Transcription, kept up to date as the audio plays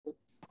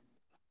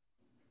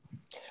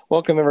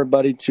Welcome,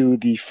 everybody, to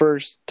the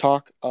first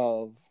talk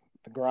of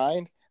the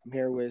grind. I'm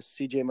here with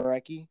CJ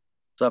Marecki,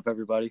 What's up,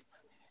 everybody?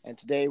 and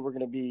today we're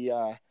going to be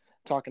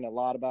talking a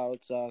lot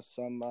about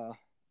some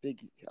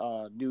big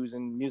news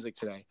in music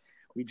today.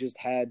 We just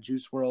had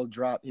Juice WRLD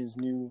drop his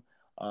new,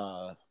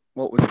 what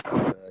was it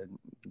called?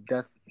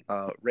 Death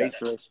Race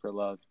for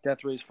Love.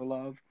 Death Race for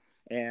Love.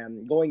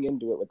 And going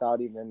into it without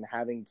even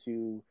having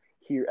to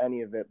hear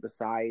any of it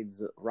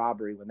besides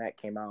Robbery when that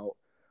came out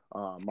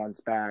months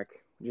back,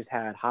 just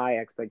had high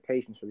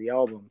expectations for the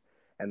album.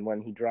 And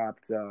when he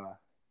dropped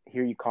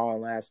Here You Call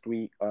last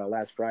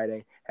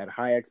Friday, had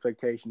high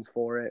expectations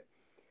for it.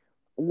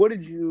 What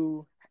did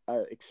you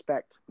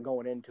expect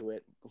going into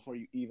it before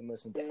you even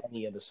listened to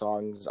any of the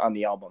songs on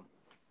the album?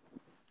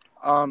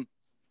 When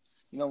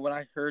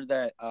I heard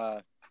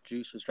that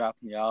Juice was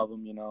dropping the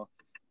album,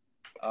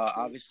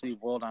 obviously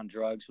World on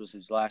Drugs was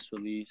his last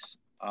release.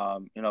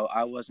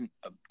 I wasn't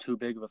too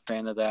big of a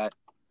fan of that,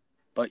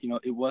 but,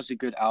 it was a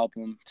good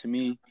album. To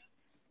me,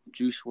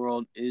 Juice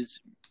WRLD is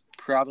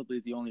probably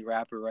the only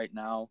rapper right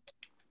now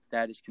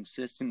that is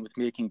consistent with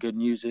making good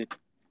music.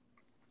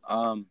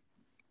 Going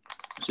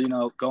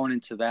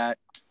into that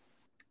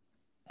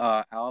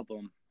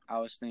album, I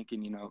was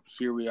thinking,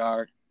 here we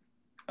are,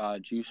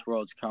 Juice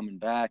WRLD's coming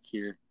back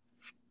here.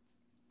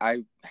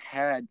 I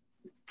had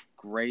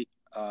great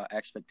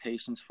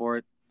expectations for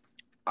it.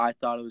 I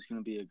thought it was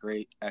going to be a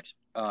great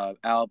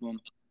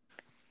album.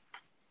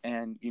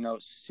 And,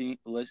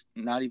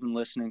 not even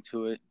listening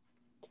to it,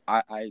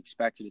 I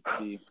expected it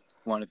to be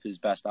one of his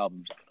best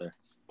albums out there.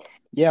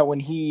 Yeah, when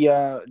he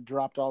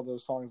dropped all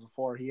those songs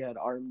before, he had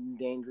Armed and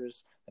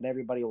Dangerous that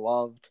everybody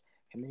loved.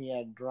 And then he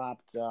had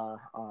dropped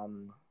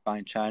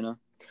Fine China.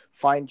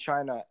 Fine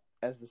China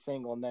as the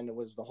single, and then it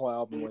was the whole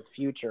album with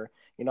Future.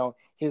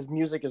 His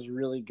music is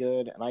really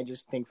good, and I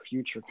just think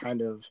Future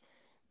kind of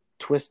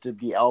twisted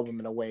the album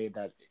in a way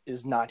that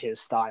is not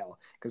his style.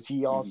 Because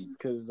Juice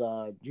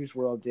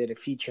WRLD did a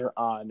feature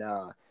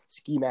on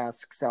Ski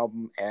Mask's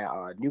album,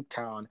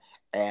 Nuketown,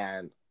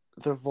 and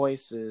their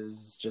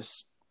voices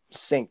just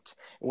synced.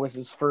 It was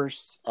his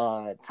first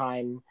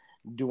time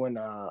doing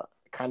a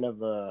kind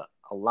of a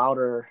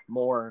louder,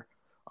 more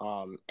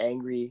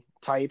angry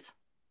type,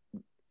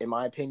 in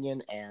my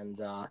opinion, and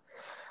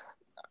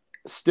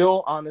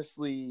still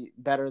honestly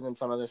better than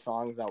some other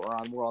songs that were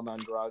on World on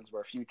Drugs,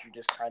 where Future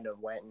just kind of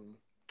went and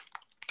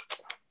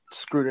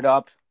screwed it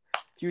up.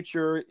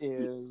 Future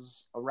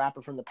is a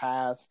rapper from the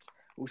past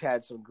who's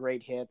had some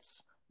great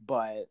hits,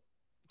 but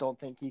don't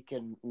think he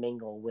can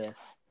mingle with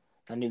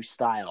a new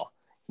style.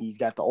 He's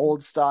got the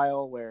old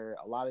style where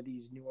a lot of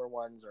these newer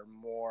ones are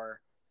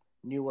more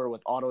newer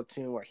with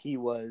auto-tune, where he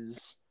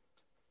was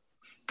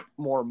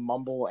more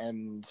mumble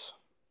and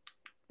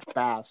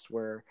fast,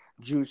 where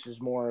Juice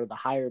is more the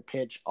higher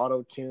pitch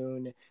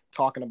auto-tune,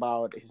 talking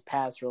about his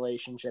past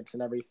relationships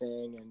and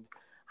everything and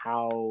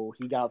how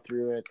he got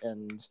through it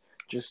and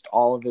just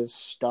all of his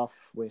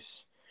stuff with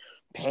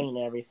pain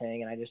and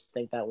everything. And I just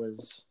think that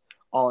was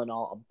all in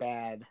all a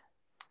bad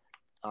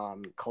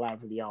collab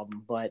for the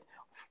album. But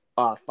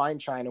Fine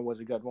China was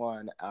a good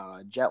one.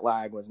 Jet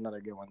Lag was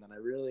another good one that I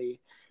really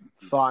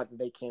thought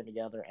they came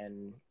together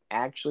and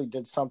actually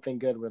did something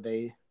good where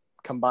they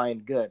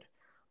combined good.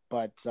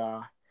 But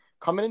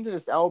coming into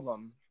this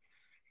album,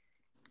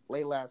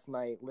 late last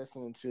night,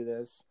 listening to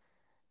this,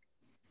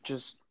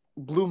 just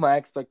blew my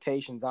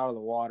expectations out of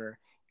the water.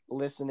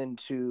 Listening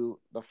to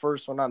the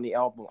first one on the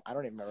album, I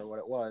don't even remember what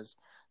it was.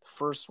 The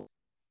first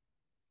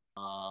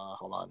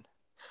one,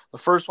 the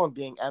first one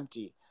being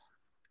Empty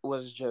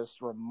was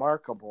just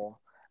remarkable.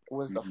 It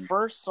was the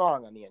first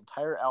song on the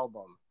entire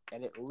album,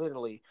 and it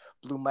literally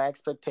blew my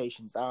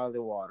expectations out of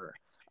the water.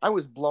 I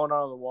was blown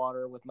out of the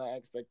water with my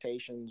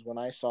expectations when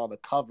I saw the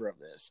cover of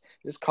this.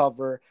 This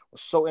cover was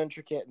so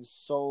intricate and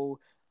so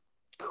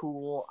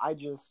cool. I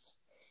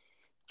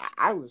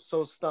was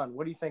so stunned.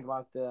 What do you think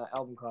about the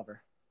album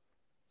cover?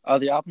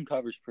 The album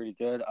cover is pretty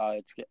good.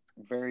 It's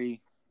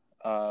very,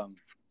 I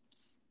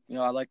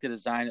like the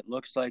design. It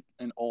looks like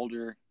an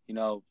older,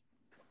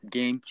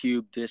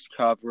 GameCube disc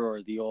cover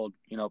or the old,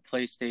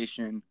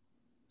 PlayStation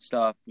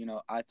stuff.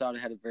 I thought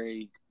it had a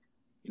very,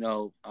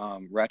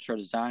 retro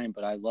design,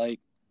 but I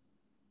like,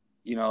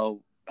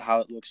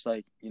 how it looks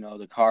like,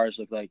 the cars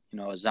look like,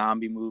 a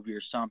zombie movie or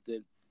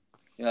something.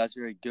 That's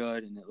very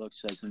good. And it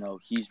looks like,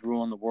 he's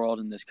ruling the world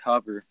in this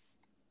cover.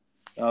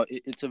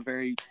 It's a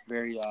very,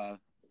 very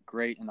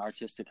great and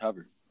artistic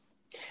cover.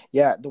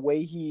 Yeah, the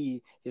way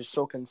he is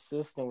so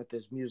consistent with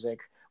his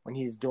music when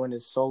he's doing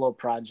his solo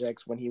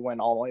projects, when he went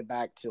all the way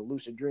back to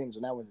Lucid Dreams,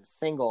 and that was a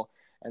single,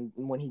 and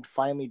when he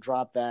finally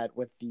dropped that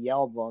with the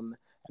album,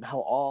 and how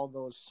all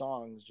those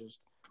songs just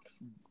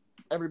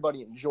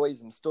everybody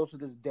enjoys them still to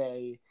this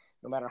day.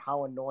 No matter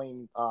how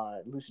annoying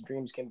Lucid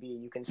Dreams can be,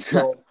 you can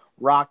still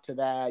rock to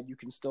that. You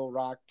can still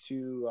rock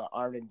to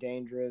Armed and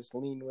Dangerous,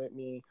 Lean With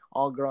Me,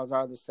 All Girls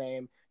Are the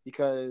Same,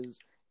 because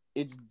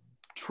it's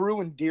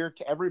true and dear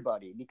to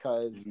everybody,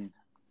 because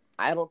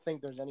I don't think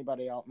there's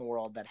anybody out in the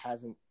world that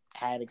hasn't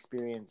had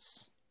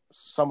experience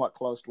somewhat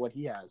close to what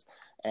he has.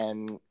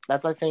 And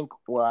that's, I think,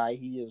 why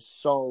he is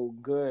so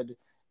good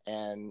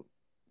and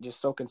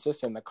just so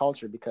consistent in the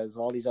culture, because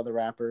all these other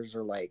rappers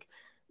are like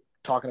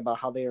talking about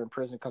how they are in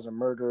prison because of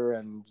murder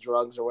and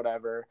drugs or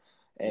whatever,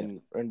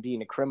 and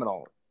being a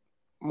criminal.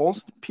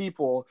 Most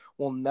people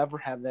will never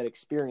have that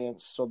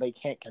experience, so they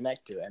can't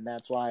connect to it. And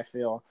that's why I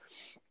feel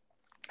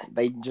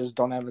they just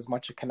don't have as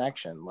much a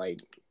connection. Like,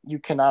 you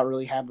cannot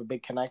really have a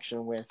big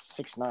connection with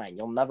 6ix9ine.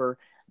 You'll never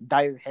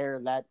dye your hair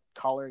that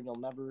color. You'll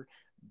never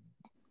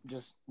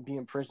just be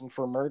in prison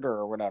for murder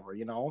or whatever,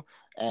 you know?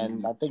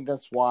 And I think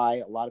that's why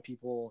a lot of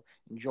people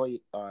enjoy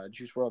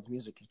Juice WRLD's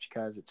music, is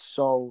because it's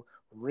so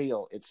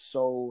real. It's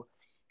so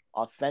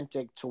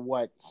authentic to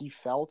what he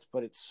felt,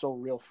 but it's so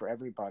real for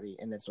everybody.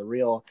 And it's a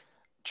real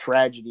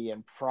tragedy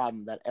and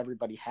problem that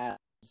everybody has,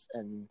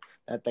 and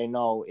that they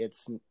know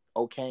it's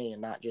okay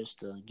and not just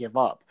to give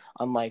up,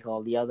 unlike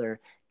all the other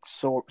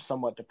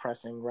somewhat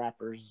depressing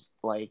rappers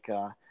like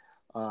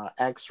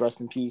X,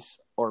 rest in peace,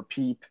 or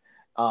Peep,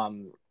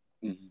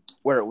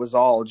 where it was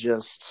all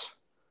just,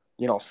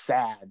 you know,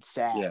 sad,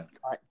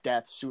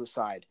 death,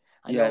 suicide.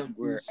 I know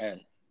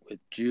with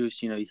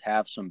Juice, you know, you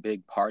have some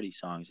big party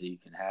songs that you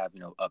can have, you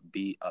know,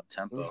 upbeat, up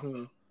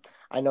tempo.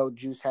 I know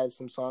Juice has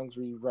some songs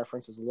where he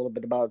references a little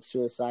bit about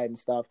suicide and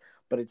stuff,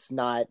 but it's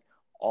not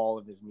all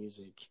of his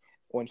music.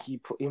 When he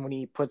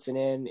puts it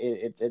in,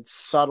 it's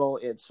subtle.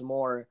 It's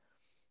more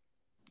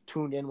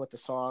tuned in with the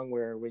song.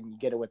 Where when you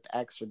get it with the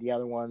X or the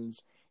other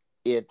ones,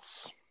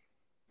 it's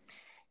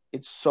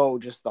so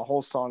just, the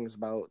whole song is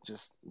about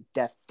just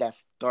death,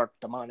 dark,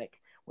 demonic.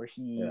 Where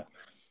he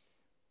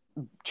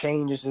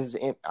changes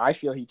I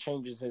feel he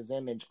changes his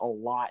image a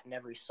lot in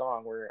every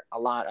song. Where a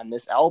lot on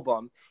this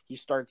album, he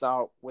starts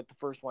out with the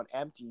first one,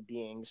 Empty,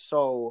 being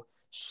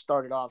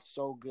started off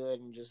so good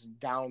and just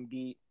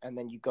downbeat, and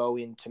then you go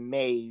into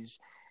Maze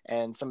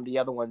and some of the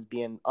other ones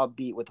being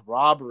upbeat with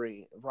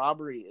Robbery.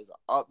 Robbery is an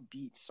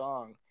upbeat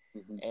song,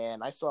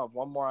 and I still have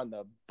one more on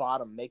the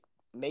bottom,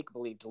 Make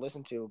Believe, to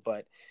listen to,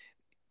 but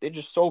they're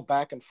just so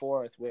back and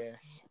forth with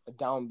a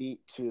downbeat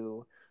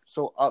to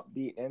so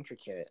upbeat,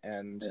 intricate,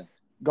 and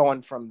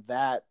going from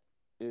that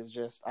is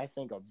just, I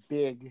think, a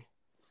big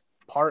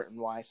part in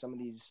why some of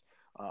these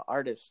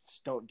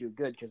artists don't do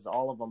good, because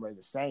all of them are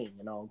the same,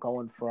 you know,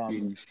 going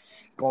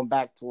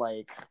back to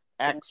like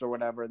X or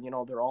whatever, you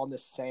know, they're all the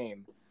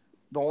same.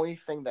 The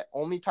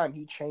only time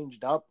he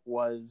changed up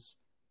was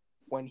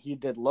when he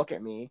did Look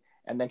at Me,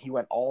 and then he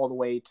went all the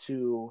way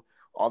to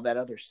all that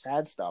other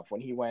sad stuff,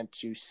 when he went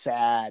to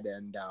Sad,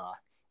 and I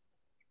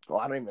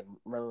don't even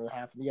remember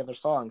half of the other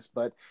songs,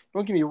 but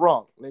don't get me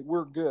wrong, like,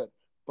 we're good,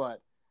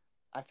 but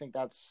I think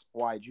that's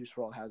why Juice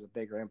WRLD has a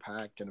bigger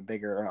impact and a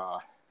bigger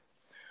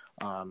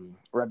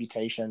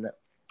reputation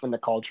in the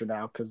culture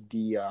now, because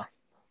the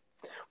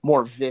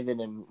more vivid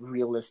and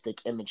realistic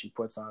image he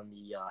puts on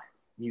the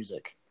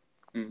music.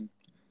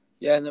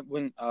 Yeah, and then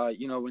when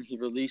when he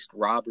released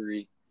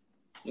Robbery,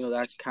 you know,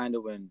 that's kind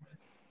of when,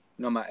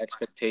 you know, my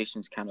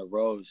expectations kind of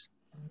rose.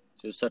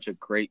 So it was such a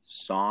great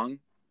song,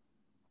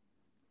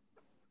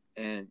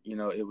 and you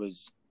know, it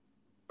was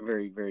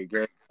very, very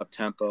good, up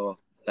tempo.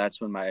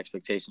 That's when my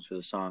expectations for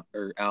the song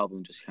or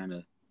album just kind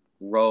of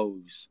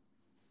rose.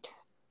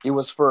 It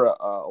was for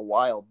a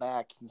while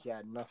back. He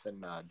had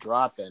nothing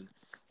dropping,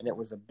 and it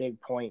was a big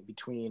point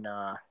between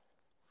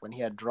when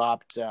he had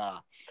dropped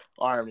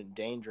Armed and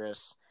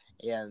Dangerous,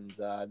 and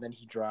then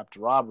he dropped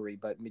Robbery.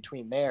 But in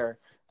between there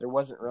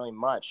wasn't really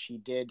much. He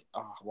did.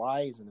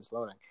 Why isn't this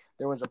loading?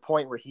 There was a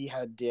point where he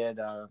did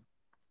a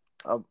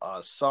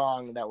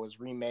song that was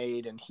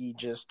remade, and he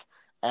just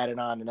added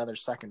on another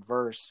second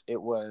verse.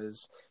 It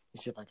was.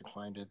 Let's see if I can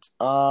find it.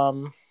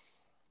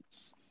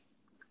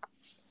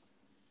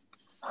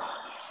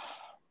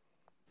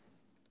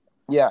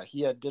 Yeah,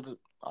 he did.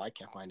 I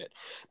can't find it.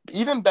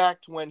 Even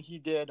back to when he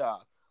did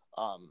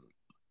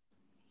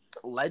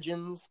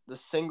Legends, the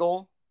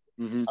single.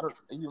 You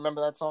remember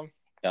that song?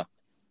 Yeah.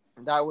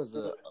 That was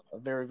a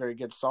very, very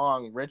good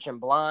song. Rich and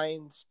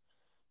Blind,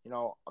 you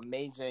know,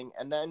 amazing.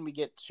 And then we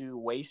get to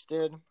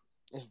Wasted.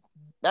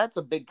 That's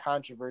a big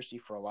controversy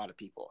for a lot of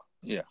people.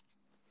 Yeah.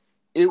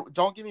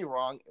 Don't get me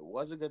wrong, it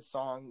was a good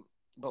song,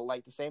 but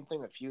like the same thing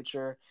with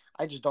Future,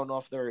 I just don't know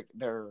if they're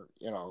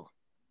you know,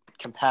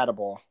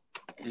 compatible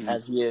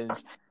as he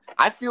is.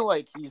 I feel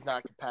like he's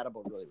not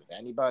compatible really with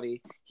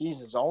anybody. He's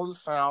his own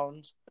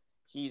sound.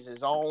 He's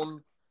his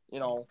own, you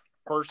know,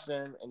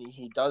 person, and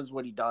he does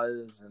what he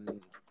does,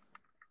 and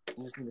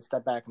you just need to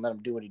step back and let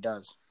him do what he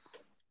does.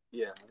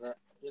 Yeah,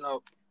 you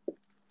know,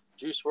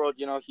 Juice WRLD,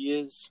 you know, he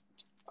has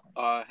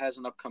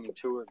an upcoming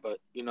tour, but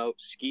you know,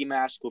 Ski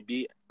Mask will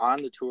be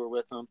on the tour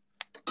with him.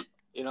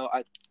 You know,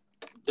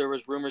 there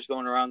was rumors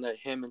going around that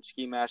him and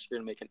Ski Mask are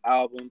gonna make an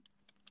album.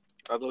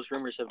 Those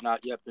rumors have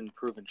not yet been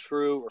proven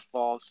true or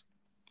false.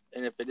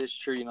 And if it is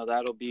true, you know,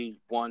 that'll be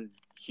one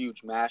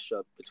huge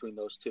mashup between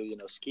those two. You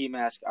know, Ski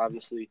Mask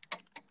obviously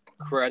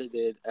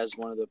credited as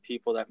one of the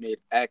people that made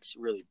X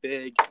really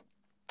big.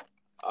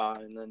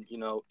 And then, you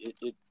know,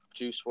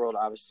 Juice WRLD,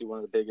 obviously one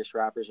of the biggest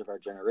rappers of our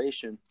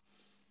generation.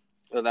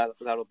 So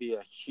that'll be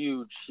a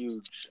huge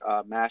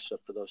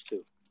mashup for those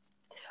two.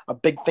 a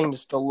big thing to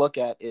still look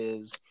at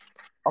is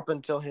up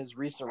until his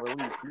recent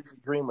release,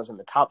 Lucid Dream was in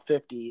the top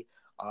 50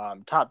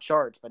 top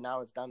charts, but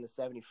now it's down to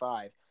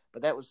 75.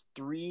 But that was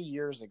 3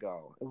 years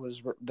ago.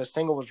 The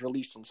single was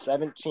released in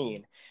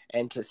 17,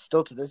 and to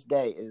this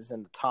day is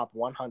in the top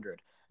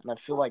 100. And I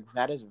feel like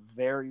that is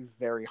very,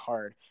 very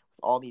hard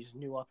with all these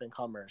new up and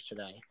comers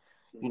today.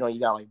 You know, you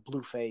got like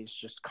Blueface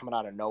just coming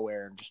out of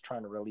nowhere and just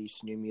trying to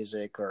release new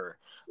music, or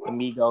the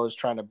Migos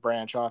trying to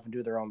branch off and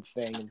do their own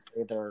thing and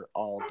say they're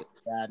all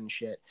bad and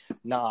shit.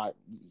 Nah,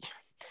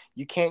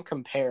 you can't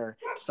compare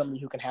somebody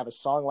who can have a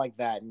song like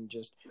that and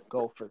just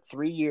go for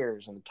 3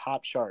 years in the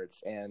top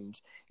charts. And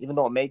even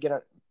though it may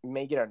get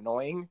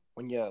annoying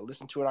when you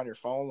listen to it on your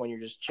phone, when you're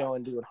just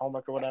chilling, doing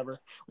homework or whatever,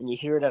 when you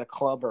hear it at a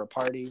club or a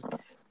party,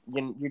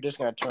 you're just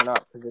going to turn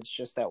up because it's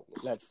just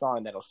that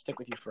song that'll stick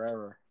with you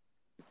forever.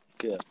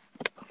 Yeah.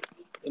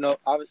 You know,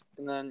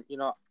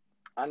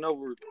 I know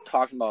we're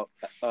talking about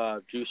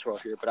Juice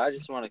WRLD here, but I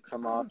just want to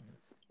come up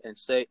and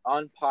say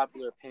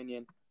unpopular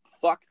opinion.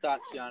 Fuck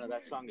Tatiana.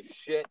 That song is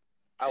shit.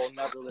 I will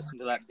never listen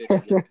to that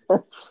bitch again.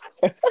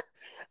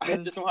 I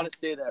just want to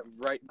say that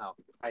right now.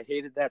 I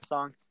hated that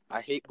song.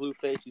 I hate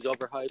Blueface. He's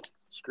overhyped.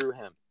 Screw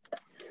him.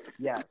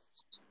 Yes.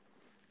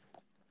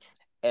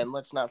 And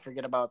let's not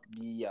forget about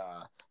the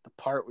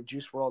part where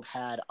Juice WRLD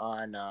had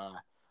on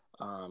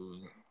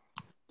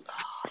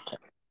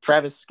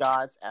Travis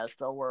Scott's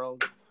Astro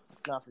World.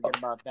 Let's not forget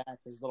about that.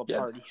 His little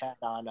part he had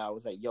on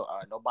was that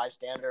No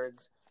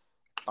Bystanders.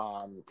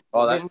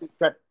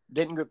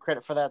 Didn't get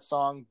credit for that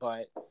song,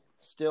 but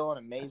still an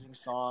amazing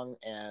song.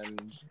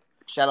 And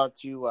shout out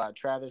to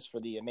Travis for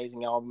the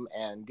amazing album,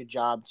 and good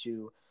job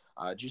to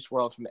Juice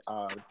WRLD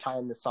for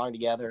tying the song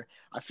together.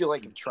 I feel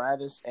like if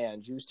Travis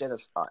and Juice did an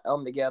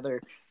album together,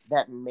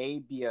 that may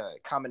be a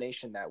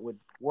combination that would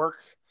work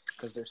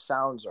because their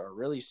sounds are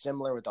really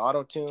similar with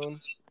auto-tune.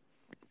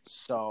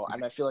 So,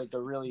 and I feel like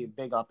they're really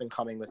big up and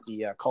coming with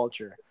the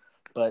culture.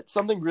 But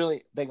something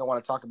really big I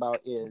want to talk about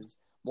is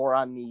more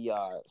on the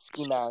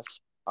Ski Mask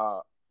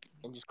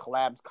and just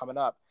collabs coming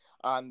up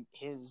on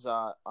his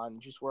on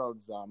Juice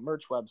WRLD's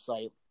merch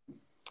website.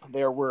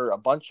 There were a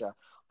bunch of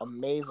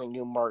amazing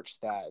new merch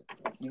that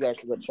you guys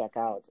should go check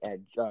out at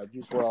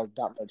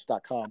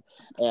juiceworld.merch.com.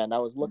 And I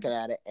was looking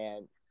at it,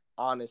 and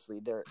honestly,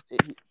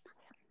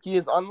 he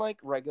is unlike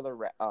regular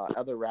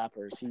other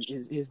rappers.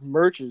 His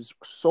merch is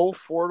so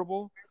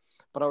affordable.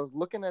 But I was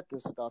looking at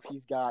this stuff.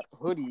 He's got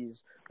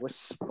hoodies with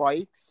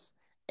spikes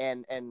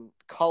and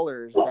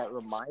colors that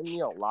remind me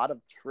a lot of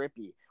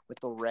Trippy with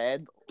the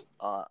red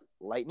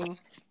lightning.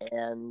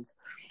 And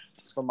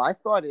so my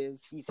thought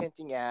is he's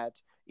hinting at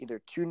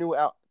either two new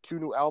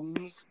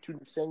albums, 2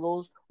 new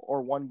singles,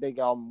 or one big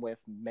album with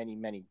many,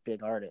 many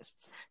big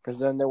artists. Because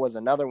then there was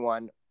another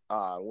one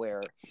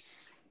where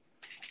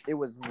it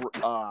was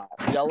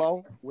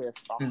yellow with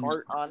a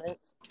heart on it,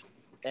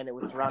 and it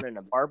was surrounded in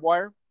a barbed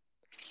wire.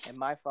 And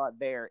my thought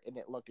there, and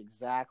it looked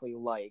exactly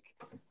like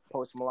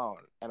Post Malone.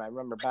 And I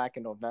remember back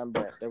in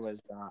November, there was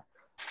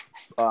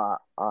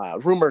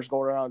rumors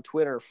going around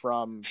Twitter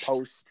from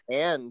Post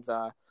and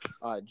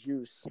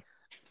Juice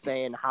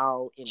saying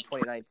how in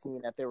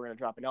 2019 that they were going to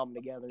drop an album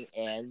together.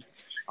 And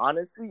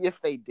honestly,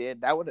 if they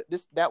did, that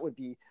would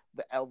be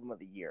the album of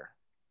the year.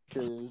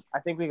 Because I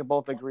think we can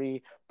both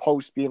agree,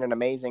 Post being an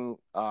amazing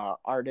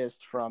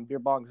artist, from Beer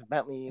Bongs and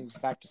Bentleys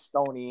back to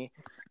Stoney,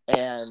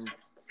 and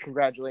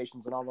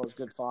Congratulations on all those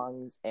good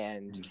songs,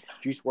 and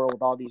Juice WRLD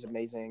with all these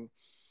amazing,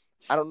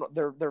 I don't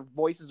know, their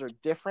voices are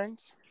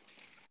different,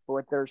 but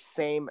with their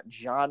same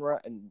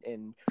genre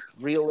and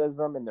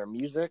realism in their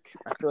music,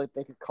 I feel like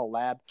they could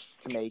collab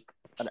to make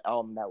an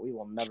album that we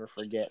will never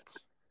forget.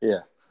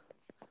 Yeah.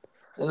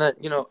 And then,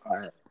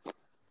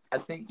 I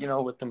think,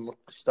 with the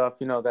stuff,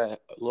 that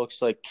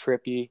looks like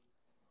Trippy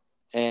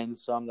and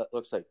some that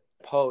looks like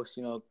Post,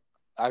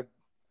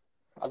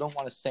 I don't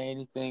want to say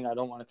anything. I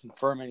don't want to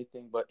confirm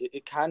anything, but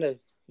it kind of,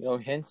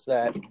 hints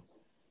that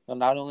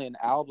not only an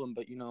album,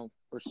 but,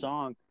 or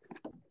song,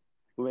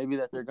 maybe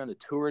that they're going to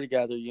tour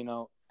together.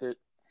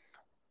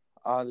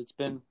 It's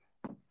been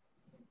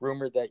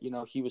rumored that,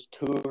 he was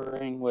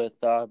touring with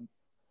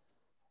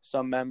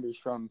some members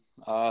from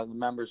the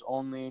Members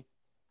Only,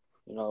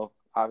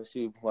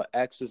 obviously what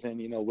X was in,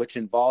 which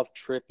involved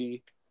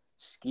Trippy,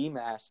 Ski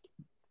Mask.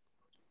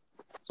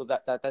 So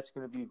that's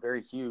going to be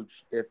very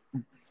huge if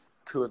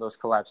 2 of those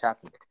collabs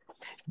happen.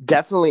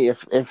 Definitely,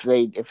 if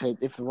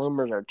the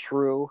rumors are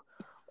true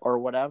or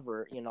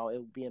whatever, it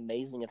would be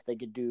amazing if they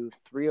could do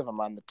 3 of them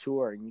on the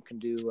tour, and you can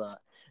do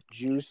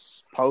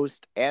Juice,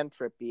 Post, and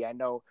Trippy. I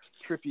know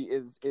Trippy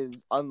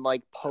is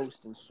unlike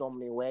Post in so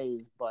many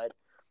ways, but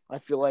I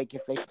feel like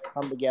if they could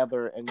come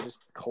together and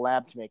just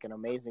collab to make an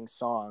amazing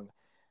song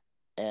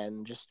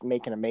and just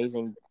make an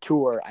amazing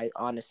tour, I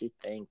honestly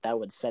think that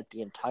would set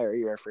the entire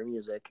year for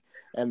music,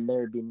 and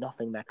there'd be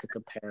nothing that could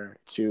compare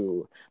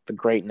to the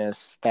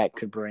greatness that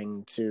could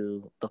bring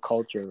to the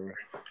culture.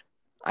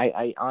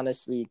 I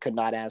honestly could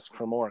not ask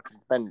for more.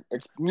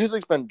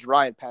 Music's been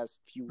dry the past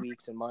few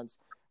weeks and months,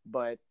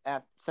 but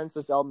since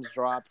this album's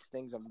dropped,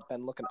 things have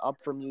been looking up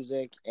for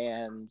music,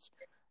 and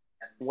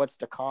what's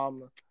to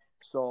come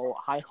So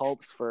high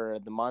hopes for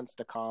the months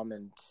to come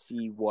and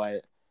see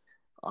what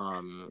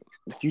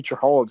the future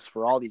holds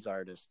for all these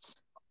artists.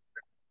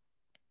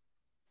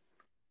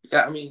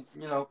 Yeah, I mean,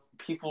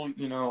 people,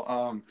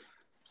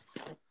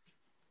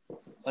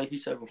 like you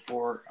said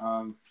before,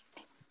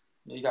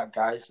 you got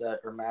guys that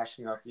are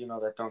mashing up,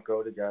 that don't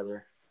go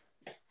together.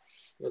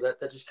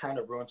 That just kind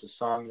of ruins a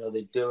song.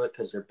 They do it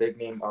because they're big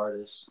name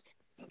artists.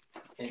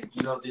 And,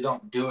 they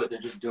don't do it. They're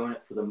just doing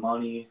it for the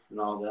money and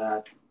all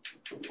that.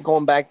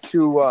 Going back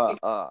to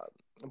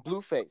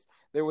Blueface,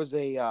 there was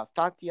a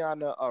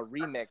Tatiana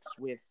remix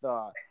with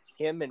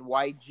him and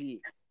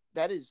YG.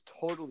 That is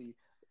totally.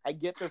 I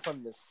get they're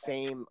from the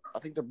same. I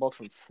think they're both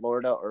from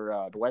Florida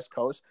or the West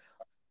Coast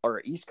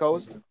or East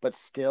Coast, but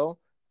still,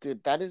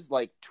 dude, that is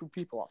like two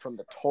people from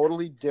the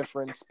totally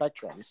different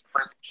spectrums.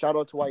 Shout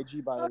out to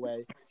YG, by the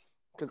way,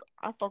 because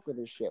I fuck with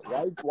his shit.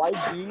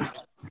 YG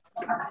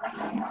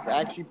is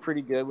actually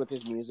pretty good with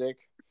his music.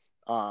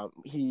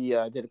 He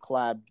did a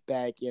collab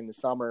back in the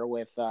summer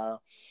with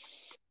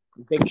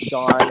Big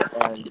Sean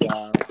and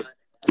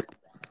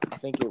I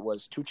think it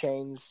was 2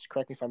 Chainz.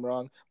 Correct me if I'm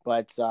wrong,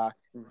 but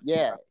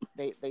yeah,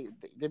 they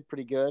did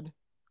pretty good,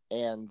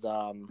 and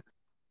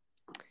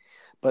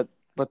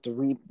but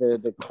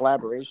the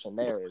collaboration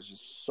there is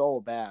just so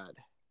bad.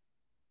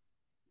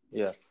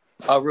 Yeah.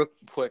 Real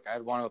quick, I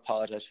want to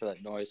apologize for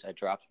that noise. I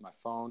dropped my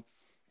phone.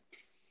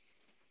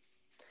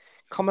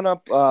 Coming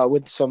up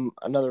with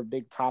another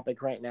big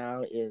topic right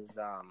now is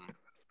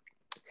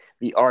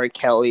the R.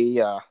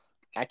 Kelly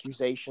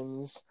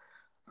accusations.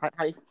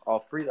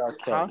 Free R. Kelly.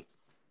 Huh?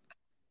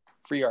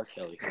 Free R.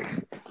 Kelly.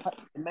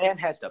 The man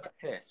had the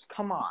piss.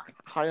 Come on.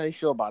 How do you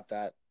feel about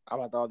that?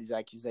 About all these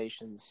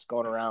accusations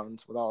going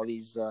around with all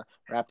these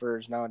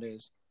rappers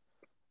nowadays?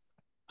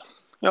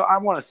 I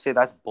want to say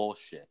that's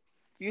bullshit.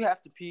 If you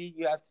have to pee,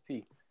 you have to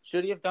pee.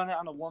 Should he have done it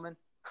on a woman?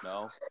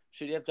 No.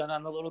 Should he have done it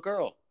on a little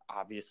girl?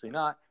 Obviously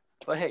not.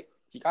 But hey,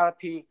 you gotta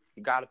pee,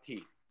 you gotta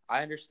pee.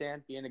 I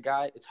understand being a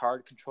guy, it's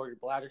hard to control your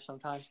bladder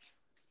sometimes.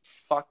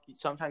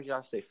 Sometimes you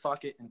gotta say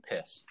fuck it and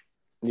piss.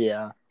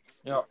 Yeah.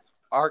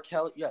 R.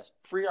 Kelly, yes,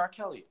 free R.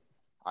 Kelly.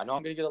 I know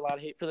I'm gonna get a lot of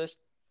hate for this,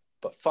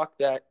 but fuck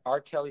that. R.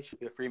 Kelly should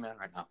be a free man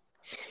right now.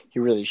 He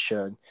really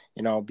should.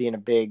 Being a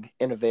big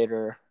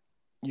innovator,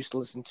 used to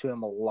listen to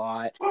him a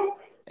lot.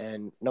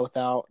 And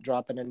without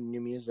dropping any new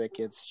music,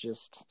 it's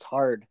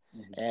hard.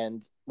 Mm-hmm.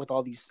 And with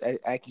all these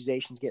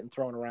accusations getting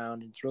thrown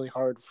around, it's really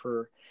hard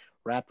for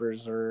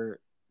rappers or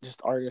just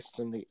artists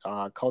in the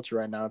culture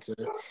right now to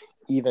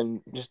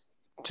even just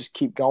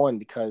keep going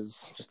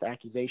because just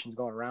accusations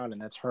going around,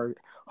 and that's hard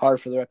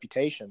for the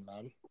reputation,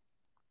 man.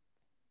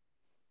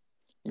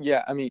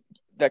 Yeah, I mean,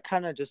 that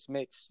kind of just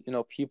makes,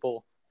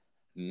 people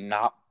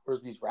or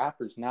these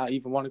rappers not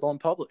even want to go in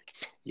public.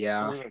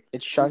 Yeah.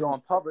 It's shut go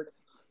in public.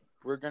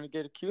 We're going to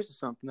get accused of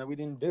something that we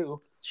didn't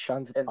do.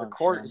 And the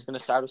court is going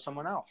to side with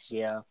someone else.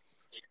 Yeah.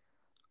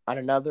 On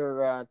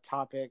another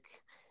topic,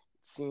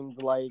 it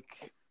seemed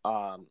like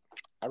I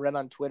read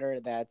on Twitter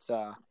that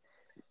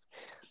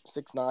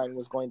 6ix9ine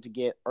was going to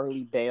get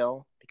early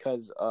bail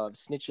because of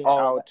snitching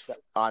out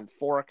on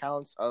 4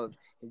 accounts of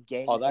his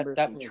gang members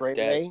from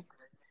Treyway.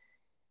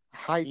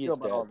 How do you feel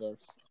about all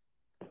this?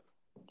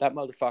 That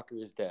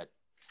motherfucker is dead.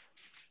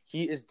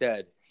 He is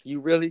dead.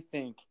 You really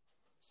think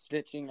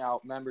snitching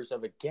out members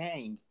of a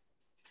gang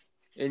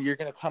and you're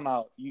going to come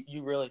out,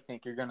 you really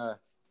think you're going to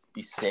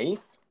be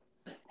safe?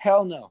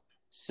 Hell no.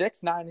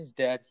 6ix9ine is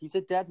dead. He's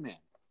a dead man.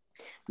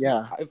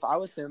 Yeah. If I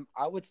was him,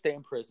 I would stay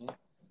in prison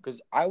because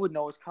I would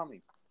know it's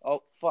coming.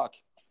 Oh, fuck.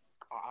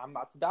 I'm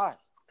about to die.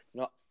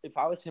 If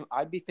I was him,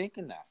 I'd be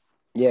thinking that.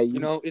 Yeah.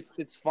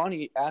 It's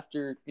funny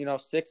after,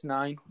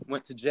 6ix9ine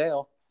went to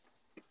jail.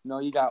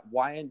 You got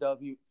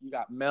YNW, you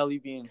got Melly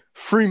being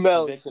free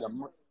Melly.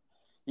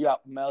 You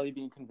got Melly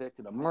being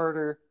convicted of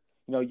murder.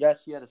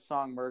 Yes, he had a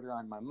song "Murder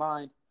on My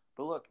Mind,"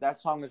 but look, that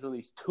song was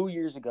released 2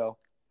 years ago,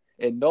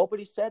 and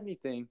nobody said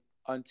anything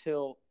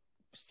until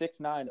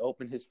 6ix9ine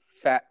opened his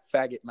fat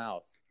faggot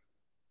mouth.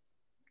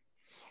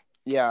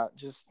 Yeah,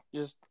 just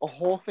a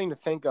whole thing to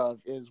think of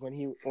is when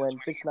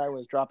 6ix9ine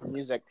was dropping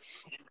music.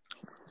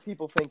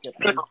 People think that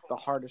he's the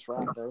hardest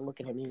rapper. Look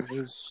at him;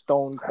 he's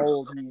stone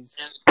cold. He's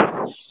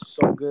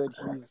so good.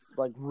 He's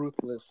like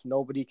ruthless.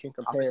 Nobody can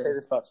compare. I'm gonna say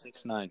this about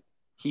 6ix9ine.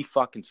 He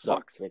fucking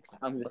sucks. 6ix9ine.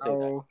 I'm gonna say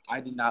that. I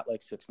did not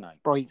like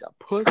 6ix9ine. Bro, he's a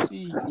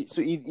pussy.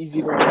 So he's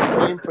either gonna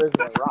stay in prison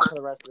and rot for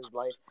the rest of his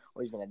life,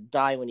 or he's gonna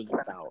die when he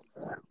gets out.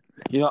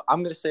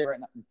 I'm gonna say right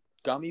now,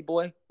 Gummy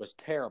Boy was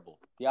terrible.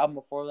 The album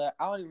before that,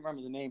 I don't even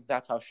remember the name.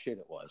 That's how shit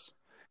it was.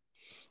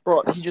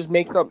 Bro, he just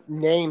makes up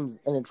names,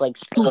 and it's like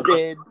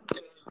stupid.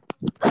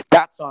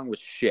 That song was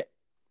shit.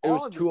 It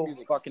was too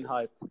fucking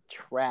hype.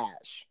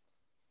 Trash.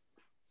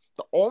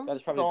 The only that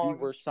is probably the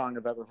worst song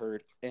I've ever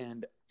heard,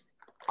 and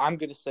I'm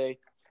gonna say,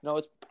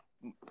 it's,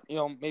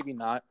 maybe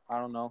not. I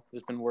don't know.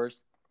 There's been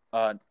worse.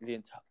 All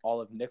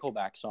of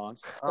Nickelback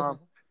songs. But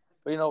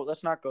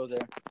let's not go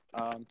there.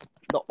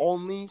 The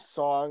only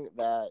song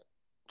that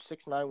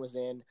 6ix9ine was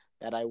in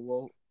that I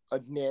will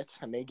admit,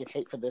 I may get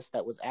hate for this,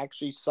 that was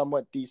actually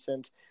somewhat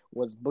decent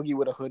was Boogie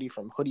with a Hoodie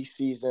from Hoodie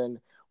Season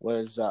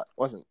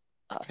wasn't,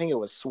 I think it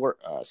was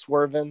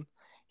Swervin.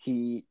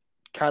 He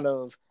kind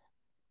of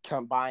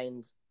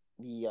combined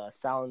the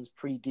sounds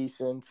pretty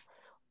decent,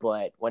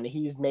 but when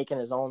he's making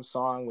his own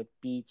song with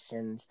beats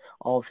and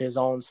all of his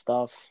own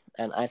stuff,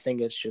 and I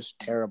think it's just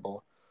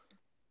terrible.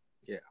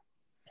 Yeah.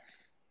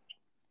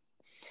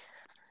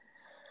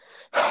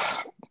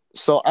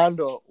 So on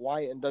to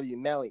YNW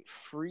Melly.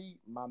 Free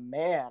my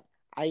man.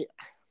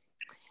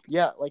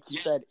 Like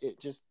you said, it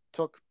just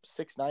took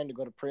 6ix9ine to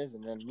go to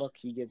prison, and look,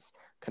 he gets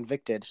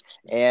convicted.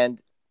 And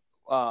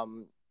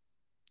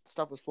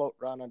stuff was floating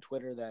around on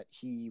Twitter that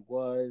he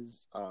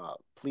was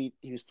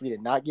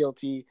pleaded not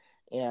guilty,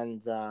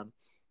 and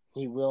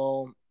he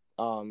will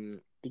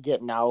be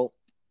getting out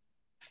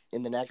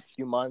in the next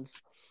few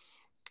months.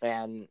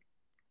 And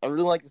I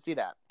really like to see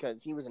that,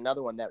 because he was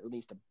another one that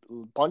released a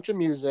bunch of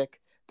music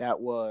that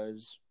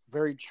was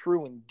very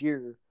true and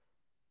dear,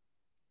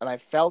 and I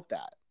felt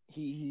that.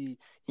 He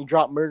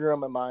dropped Murder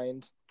on My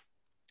Mind,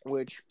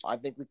 which I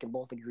think we can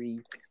both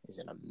agree is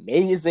an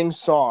amazing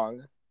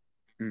song.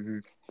 Mm-hmm.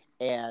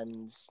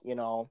 And,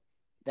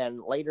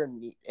 then later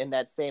in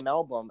that same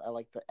album, at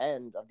like the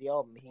end of the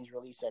album, he's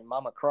releasing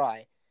Mama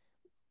Cry,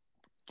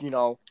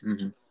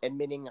 Mm-hmm.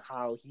 admitting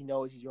how he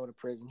knows he's going to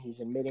prison. He's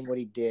admitting what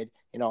he did.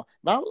 Not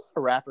a lot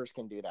of rappers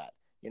can do that.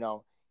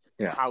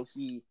 Yeah. How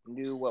he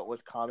knew what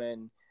was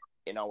coming,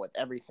 with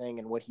everything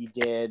and what he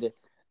did.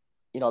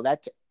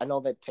 That I know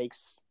that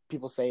takes,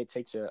 people say it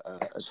takes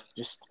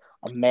just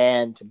a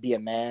man to be a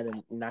man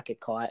and not get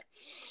caught.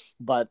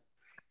 But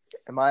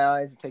in my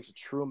eyes, it takes a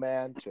true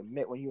man to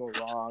admit when you were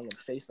wrong and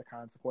face the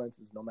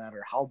consequences, no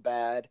matter how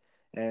bad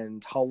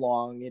and how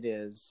long it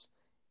is.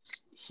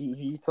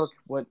 He took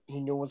what he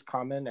knew was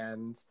coming,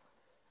 and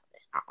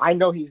I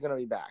know he's going to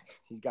be back.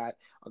 He's got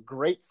a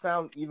great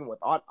sound, even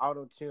without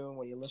auto-tune.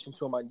 When you listen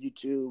to him on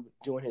YouTube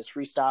doing his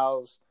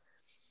freestyles,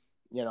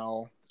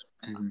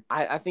 Mm-hmm.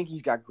 I think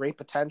he's got great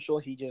potential.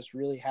 He just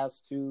really has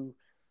to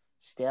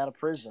stay out of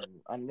prison.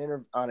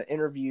 On an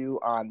interview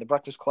on the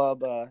Breakfast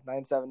Club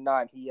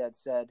 979, he had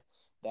said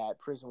that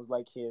prison was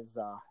like his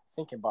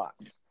thinking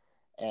box,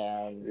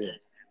 and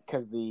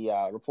because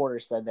the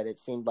reporter said that it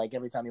seemed like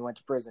every time he went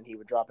to prison, he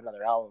would drop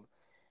another album,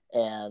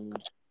 and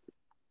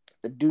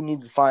the dude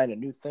needs to find a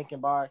new thinking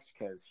box,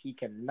 because he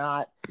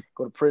cannot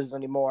go to prison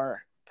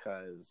anymore,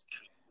 because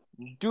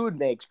dude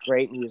makes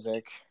great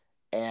music.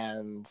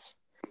 And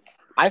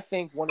I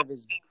think one of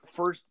his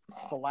first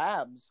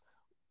collabs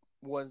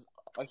was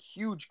a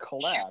huge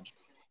collab.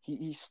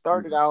 He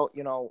started out,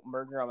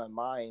 Murder on My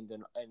Mind,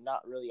 and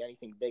not really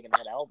anything big in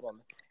that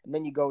album. And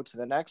then you go to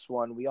the next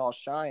one, We All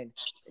Shine,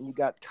 and you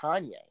got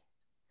Kanye.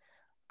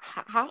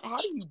 How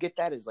do you get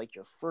that as like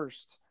your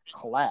first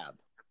collab?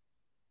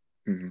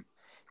 Mm-hmm.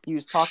 He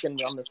was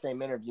talking on the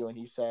same interview, and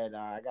he said,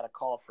 I got a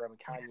call from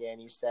Kanye, and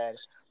he said,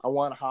 I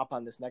want to hop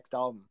on this next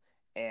album.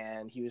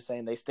 And he was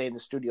saying they stayed in the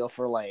studio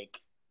for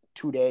like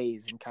 2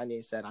 days, and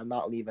Kanye said, I'm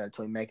not leaving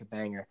until we make a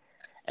banger.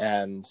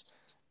 And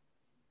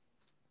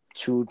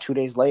two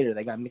days later,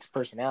 they got mixed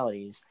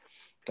personalities.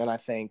 And I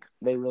think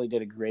they really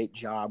did a great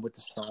job with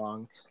the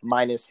song,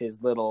 minus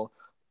his little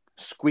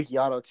squeaky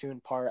auto-tune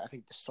part. I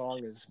think the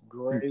song is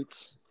great.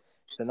 It's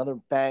another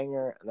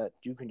banger that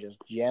you can just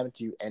jam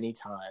to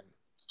anytime.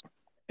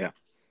 Yeah.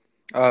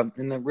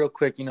 And then real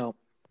quick, I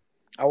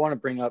want to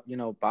bring up,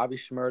 Bobby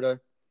Shmurda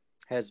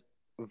has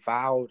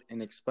vowed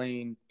and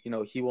explained,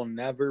 he will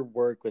never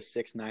work with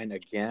 6ix9ine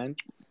again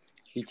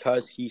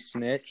because he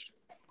snitched.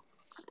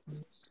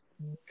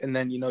 And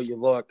then, you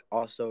look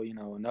also,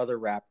 another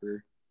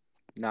rapper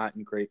not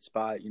in great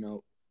spot,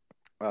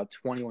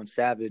 21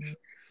 Savage.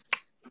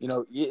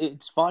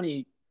 It's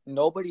funny,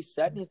 nobody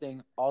said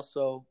anything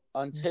also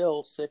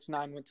until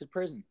 6ix9ine went to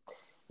prison.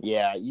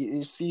 Yeah,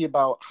 you see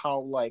about how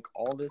like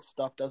all this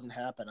stuff doesn't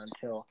happen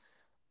until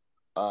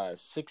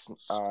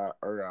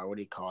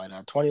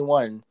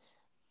 21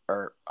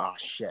 or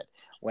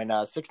when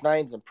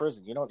 6ix9ine's in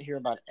prison. You don't hear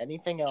about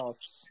anything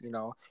else.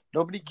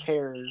 Nobody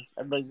cares.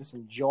 Everybody's just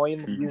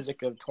enjoying the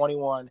music of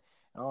 21,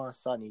 and all of a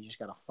sudden you just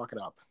gotta fuck it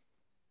up.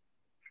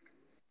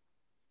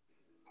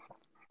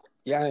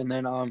 Yeah, and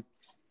then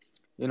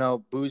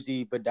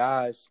Boozy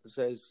Badaz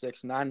says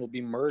 6ix9ine will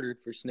be murdered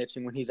for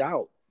snitching when he's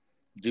out.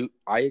 Dude,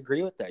 I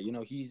agree with that.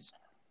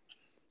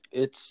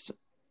 It's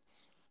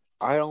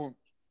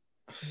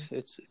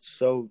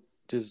so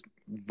just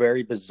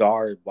very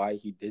bizarre why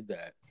he did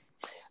that.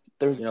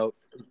 There's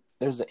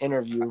an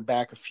interview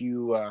back a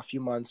few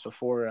months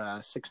before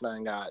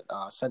 6ix9ine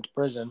got sent to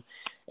prison,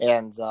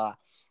 and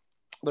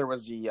there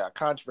was the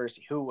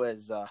controversy who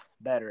was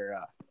better,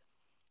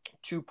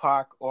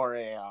 Tupac or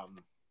a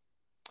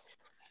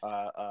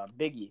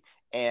Biggie,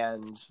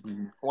 and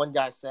one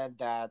guy said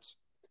that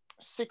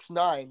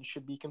 6ix9ine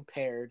should be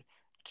compared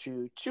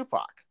to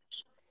Tupac.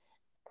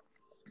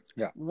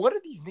 Yeah. What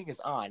are these niggas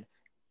on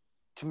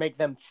to make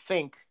them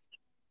think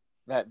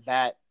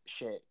that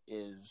shit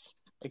is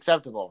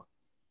acceptable?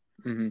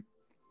 Mm-hmm.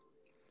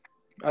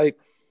 Like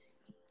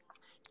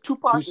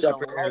Tupac two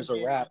separate eras of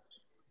rap.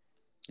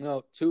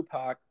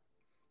 Tupac,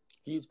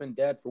 he's been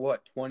dead for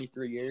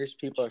 23 years.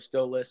 People are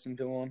still listening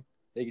to him.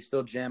 They can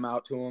still jam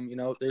out to him.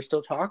 They're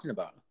still talking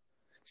about him.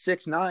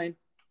 6ix9ine,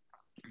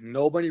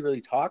 nobody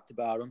really talked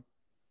about him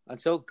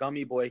until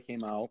Gummy Boy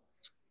came out.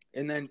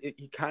 And then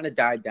he kind of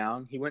died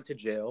down. He went to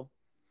jail.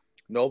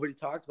 Nobody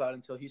talked about it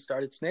until he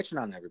started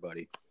snitching on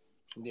everybody.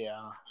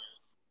 Yeah.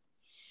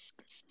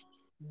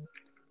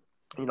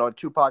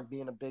 Tupac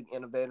being a big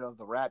innovator of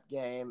the rap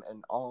game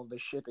and all the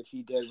shit that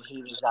he did when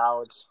he was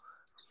out.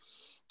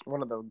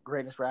 One of the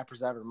greatest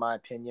rappers ever, in my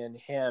opinion.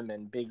 Him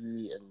and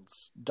Biggie and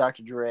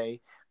Dr. Dre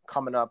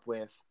coming up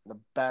with the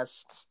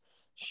best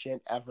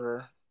shit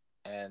ever.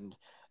 And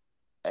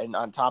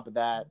on top of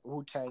that,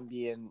 Wu-Tang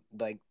being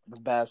like the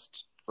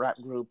best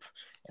rap group,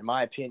 in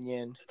my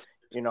opinion.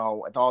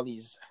 With all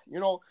these,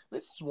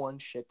 this is one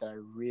shit that I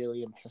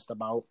really am pissed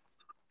about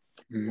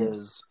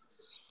is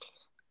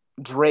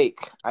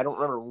Drake. I don't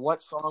remember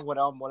what song, what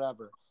album,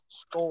 whatever,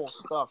 stole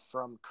stuff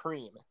from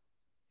Cream.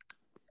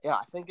 Yeah,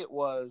 I think it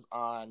was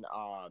on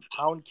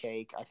Pound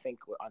Cake. I think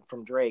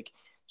from Drake,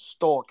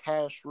 stole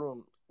Cash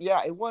Room.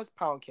 Yeah, it was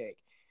Pound Cake.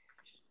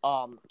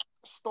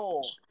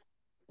 Stole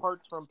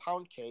parts from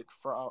Pound Cake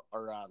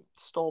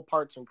stole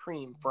parts from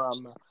Cream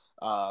from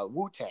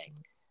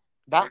Wu-Tang.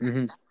 That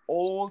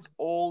old,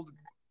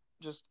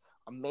 just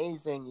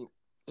amazing,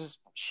 just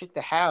shit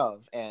to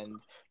have,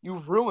 and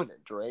you've ruined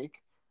it, Drake.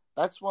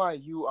 That's why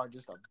you are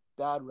just a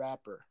bad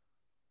rapper.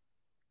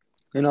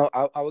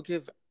 I would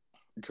give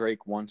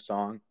Drake one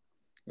song.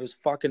 It was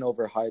fucking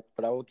overhyped,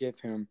 but I'll give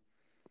him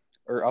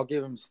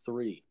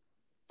 3.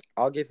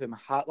 I'll give him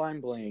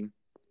Hotline Bling,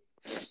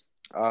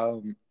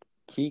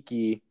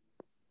 Kiki,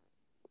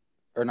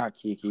 or not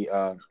Kiki,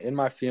 In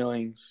My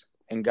Feelings,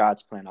 and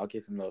God's Plan. I'll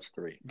give him those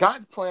 3.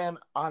 God's Plan,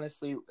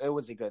 honestly, it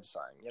was a good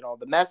song.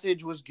 The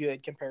message was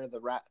good compared to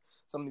the rap.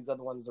 Some of these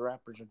other ones the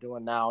rappers are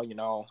doing now.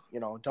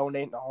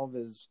 Donating all of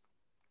his.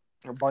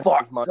 Fuck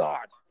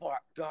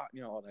God,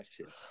 all that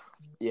shit.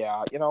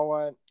 Yeah, you know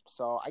what?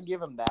 So I give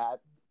him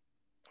that,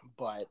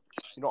 but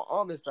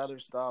all this other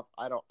stuff,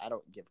 I don't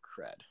give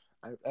cred.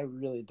 I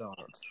really don't.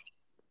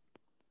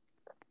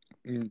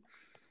 And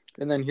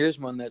then here's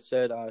one that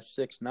said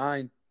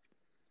 6ix9ine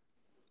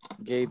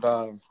gave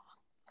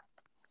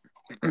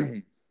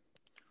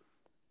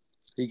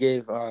he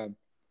gave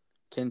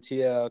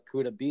Kentia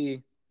Kuda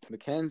B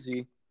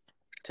McKenzie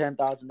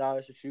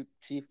 $10,000 to shoot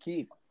Chief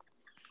Keef.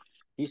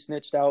 He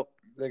snitched out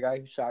the guy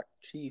who shot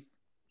Chief.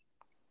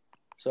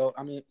 So,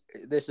 I mean,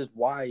 this is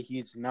why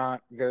he's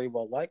not very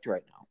well liked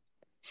right now.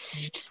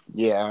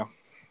 Yeah.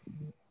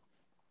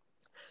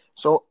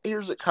 So,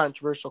 here's a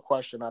controversial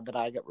question that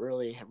I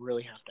really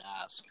have to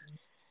ask.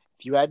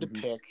 If you had to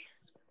pick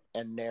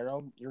and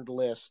narrow your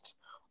list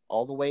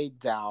all the way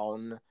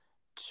down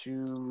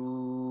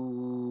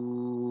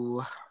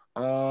to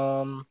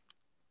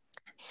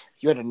if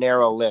you had a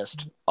narrow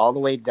list all the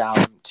way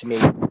down to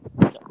maybe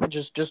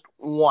just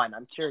one,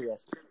 I'm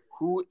curious,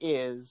 who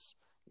is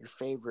your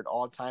favorite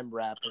all-time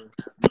rapper,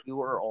 new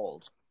or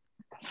old?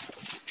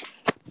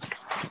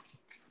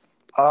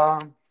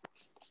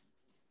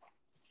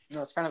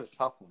 It's kind of a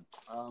tough one.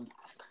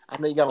 I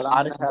know you got a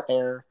lot of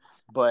there,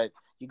 but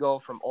you go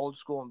from old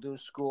school and new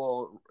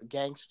school,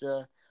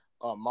 gangsta,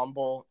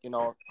 mumble.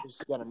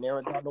 Just got to narrow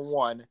it down to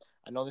one.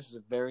 I know this is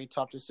a very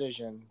tough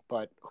decision,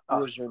 but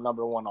who is your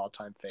number one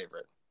all-time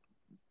favorite?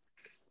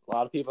 A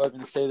lot of people are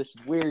going to say this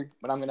is weird,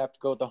 but I'm going to have to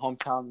go with the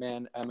hometown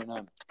man,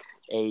 Eminem.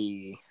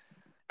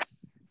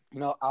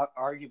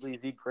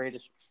 Arguably the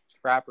greatest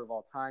rapper of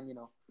all time.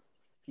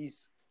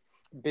 He's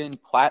been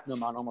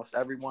platinum on almost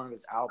every one of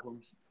his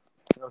albums.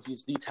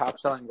 He's the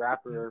top-selling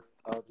rapper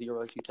of the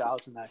early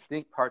 2000s, I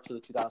think parts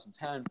of the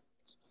 2010s.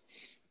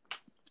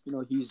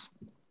 He's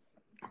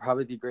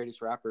probably the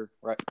greatest rapper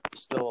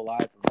still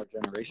alive of our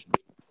generation.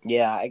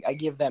 Yeah, I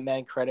give that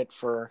man credit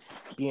for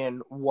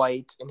being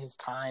white in his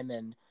time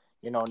and,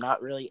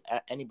 not really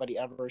anybody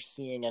ever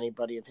seeing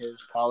anybody of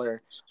his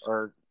color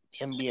or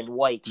him being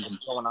white,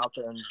 just going out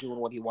there and doing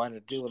what he wanted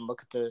to do, and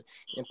look at the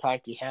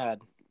impact he had.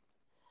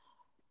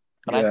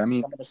 But yeah, I'm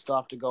going to still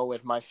have to go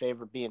with my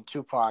favorite being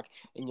Tupac.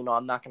 And,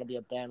 I'm not going to be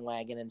a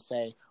bandwagon and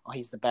say, oh,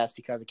 he's the best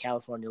because of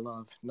California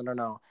Love.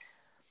 No.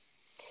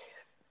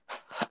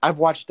 I've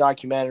watched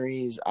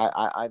documentaries.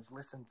 I've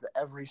listened to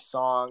every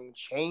song,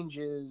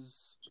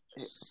 Changes,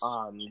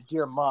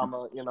 Dear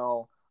Mama,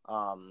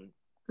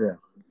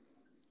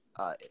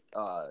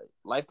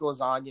 Life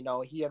Goes On.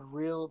 He had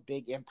real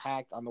big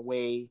impact on the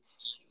way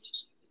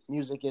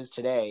music is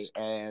today.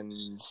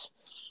 And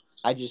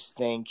I just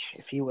think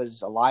if he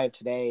was alive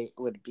today,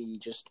 it would be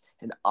just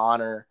an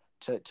honor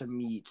to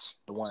meet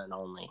the one and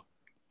only.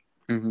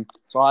 Mm-hmm.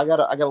 So I got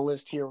a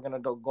list here. We're gonna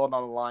go down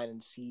the line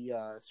and see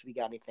if we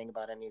got anything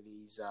about any of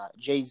these.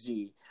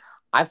 Jay-Z.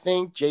 I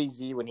think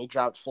Jay-Z, when he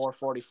dropped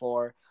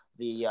 444,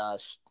 the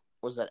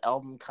was that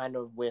album kind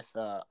of with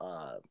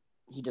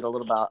he did a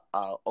little about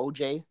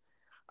OJ,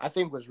 I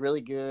think was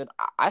really good.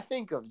 I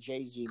think of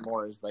Jay-Z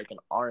more as like an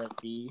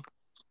R&B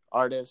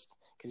artist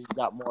because he's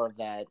got more of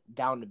that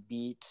down to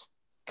beat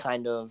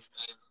kind of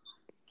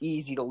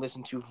easy to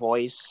listen to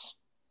voice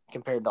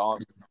compared to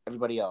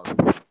everybody else.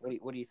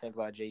 What do you think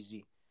about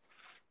Jay-Z?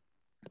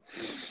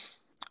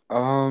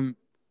 Um,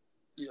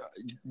 yeah,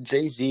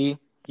 Jay-Z,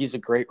 he's a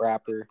great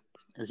rapper.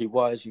 Or he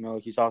was,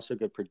 he's also a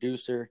good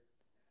producer.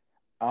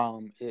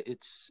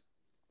 It's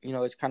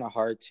it's kind of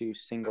hard to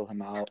single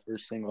him out or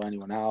single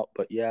anyone out,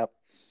 but yeah,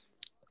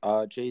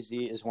 Jay-Z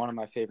is one of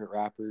my favorite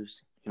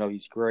rappers.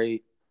 He's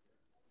great,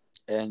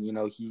 and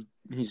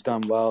he's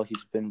done well.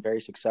 He's been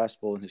very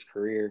successful in his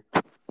career.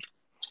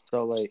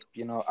 So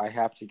I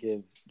have to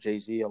give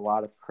Jay-Z a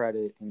lot of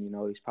credit, and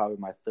he's probably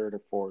my third or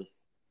fourth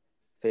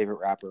favorite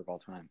rapper of all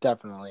time.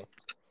 Definitely.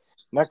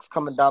 Next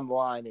coming down the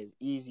line is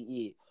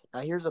Eazy-E. Now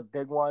here's a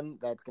big one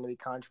that's going to be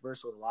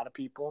controversial with a lot of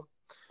people.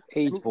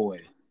 AIDS Boy.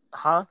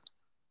 Huh?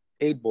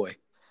 AIDS Boy.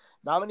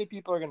 Not many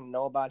people are going to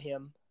know about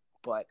him,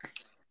 but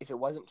if it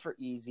wasn't for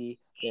Eazy,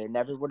 there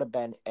never would have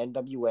been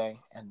NWA,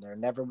 and there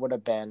never would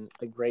have been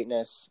the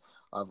greatness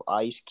of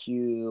Ice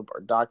Cube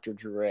or Dr.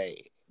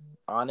 Dre.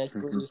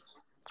 Honestly,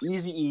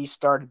 Eazy-E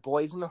started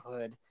Boys in the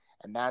Hood,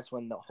 and that's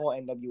when the whole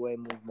NWA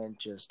movement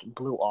just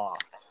blew off.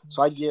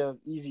 So I give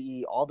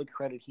Eazy-E all the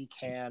credit he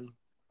can.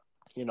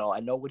 I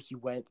know what he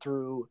went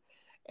through,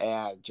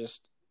 and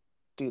just,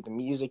 dude, the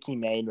music he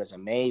made was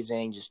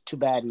amazing. Just too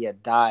bad he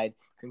had died.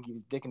 Couldn't keep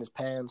his dick in his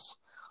pants.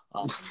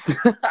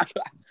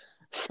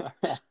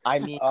 I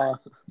mean,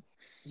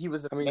 he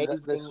was an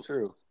amazing that's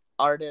true.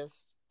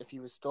 artist. If he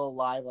was still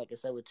alive, like I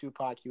said, with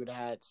Tupac, he would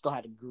have still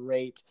had a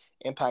great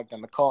impact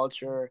on the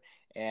culture,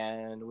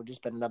 and it would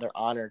just been another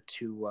honor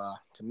to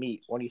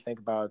meet. What do you think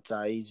about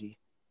Eazy?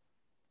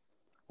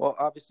 Well,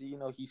 obviously,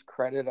 he's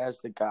credited as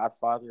the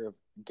godfather of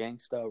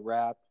gangsta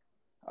rap.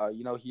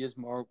 He is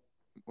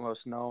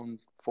most known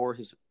for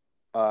his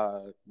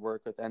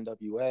work with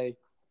NWA.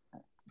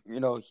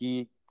 When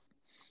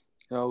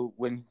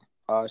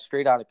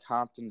Straight Outta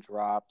Compton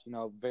dropped,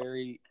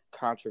 very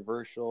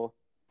controversial.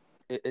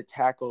 It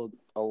tackled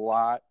a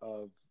lot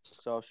of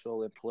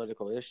social and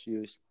political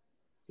issues.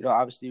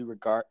 Obviously,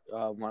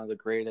 one of the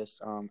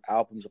greatest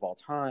albums of all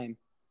time,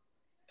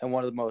 and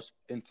one of the most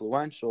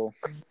influential.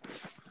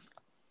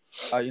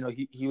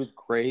 He was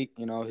great.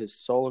 His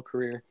solo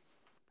career.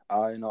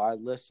 I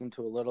listened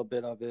to a little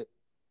bit of it.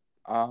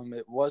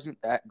 It wasn't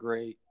that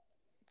great,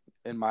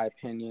 in my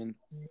opinion.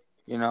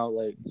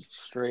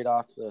 Straight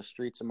off the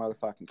streets of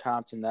motherfucking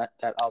Compton. That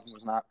album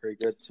was not very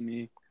good to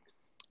me.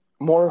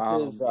 More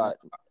of his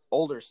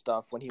older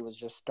stuff when he was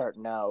just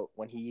starting out,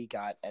 when he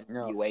got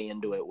NWA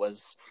into it,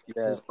 was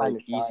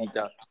Easy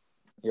Does.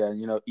 Yeah,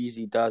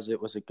 Easy Does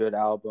It was a good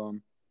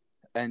album.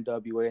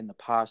 NWA and the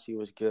Posse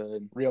was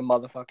good. Real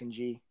motherfucking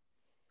G.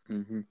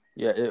 Mm-hmm.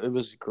 Yeah, it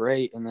was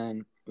great. And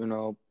then,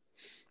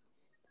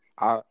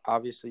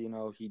 obviously,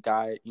 he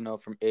died,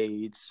 from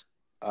AIDS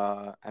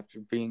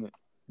after being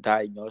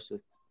diagnosed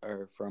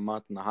for a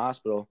month in the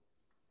hospital.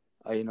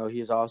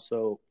 He's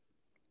also,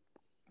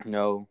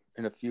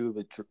 in a feud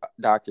with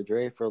Dr.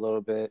 Dre for a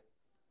little bit.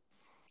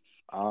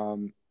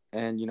 And,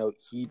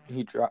 he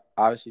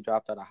obviously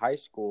dropped out of high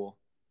school.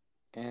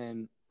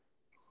 And,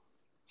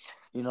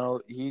 he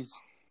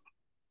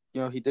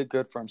did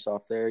good for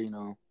himself there,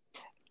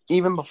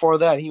 Even before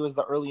that, he was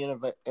the early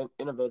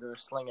innovator of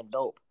slinging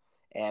dope.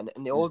 And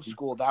in the old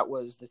school, that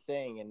was the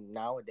thing. And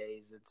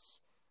nowadays,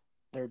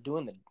 they're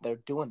doing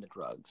the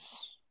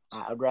drugs.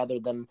 I'd rather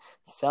them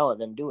sell it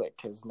than do it,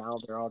 because now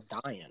they're all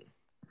dying.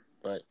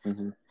 But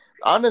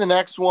on to the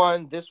next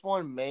one. This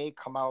one may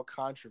come out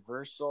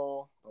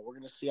controversial, but we're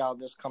going to see how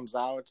this comes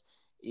out,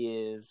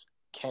 is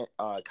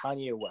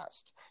Kanye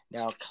West.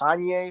 Now,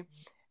 Kanye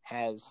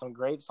has some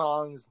great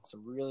songs and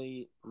some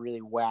really,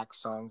 really whack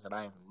songs that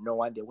I have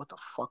no idea what the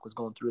fuck was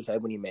going through his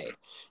head when he made.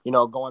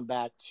 Going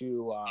back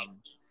to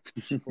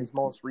his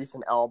most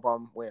recent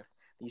album with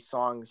these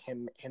songs,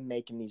 him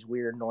making these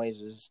weird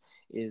noises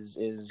is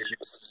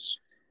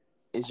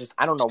just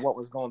I don't know what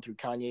was going through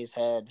Kanye's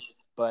head.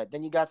 But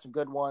then you got some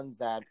good ones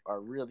that are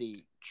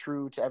really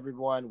true to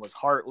everyone. Was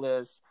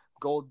Heartless,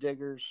 Gold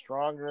Digger,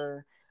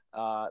 Stronger,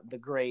 The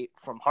Great,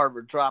 From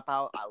Harvard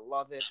Dropout. I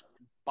love it.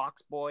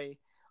 Box Boy,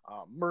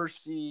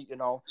 Mercy,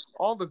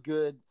 all the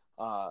good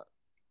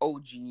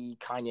OG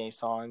Kanye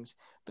songs.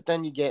 But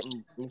then you get,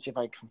 and let's see if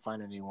I can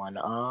find anyone.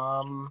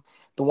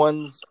 The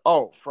ones,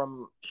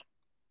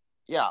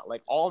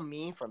 like All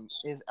Me from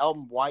his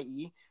album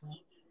YE.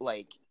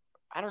 Like,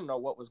 I don't know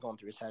what was going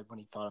through his head when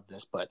he thought of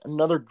this, but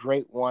another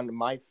great one,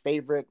 my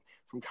favorite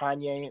from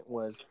Kanye,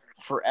 was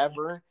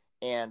Forever,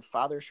 and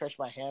Father Stretch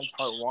My Hand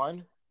Part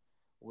 1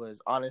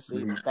 was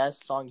honestly the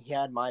best song he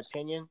had, in my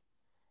opinion.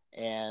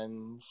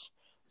 And,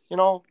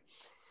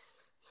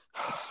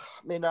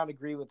 may not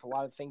agree with a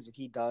lot of things that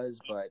he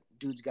does, but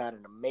dude's got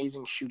an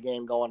amazing shoe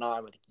game going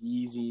on with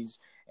Yeezys,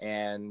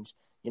 and,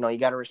 you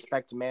got to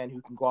respect a man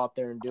who can go out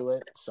there and do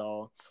it.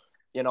 So,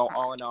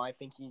 all in all, I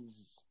think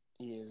he's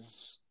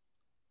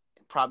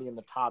probably in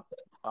the top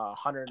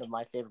 100 of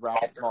my favorite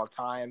rappers of all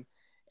time,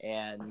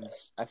 and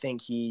I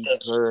think he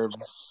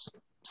deserves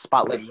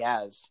spotlight he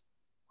has.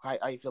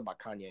 How you feel about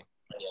Kanye?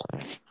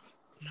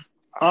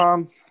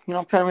 I'm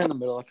kind of in the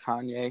middle of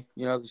Kanye.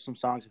 There's some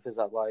songs of his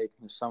I like,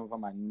 and some of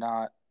them I'm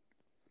not.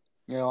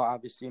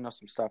 Obviously,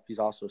 some stuff he's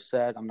also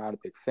said I'm not a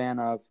big fan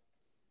of.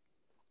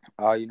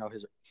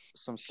 His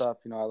some stuff.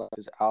 You know, I like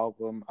his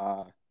album.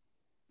 I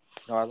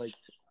like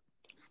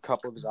a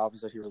couple of his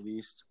albums that he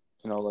released.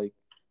 You know, like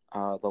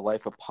The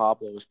Life of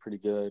Pablo was pretty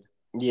good.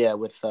 Yeah,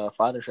 with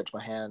Father Stretch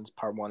My Hands,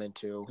 part 1 and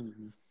 2.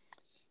 Mm-hmm.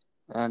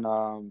 And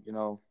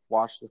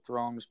Watch the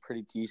Throne was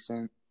pretty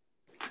decent.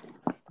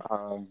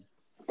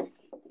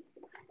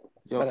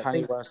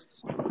 Kanye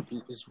West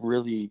is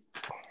really,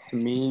 to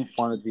me,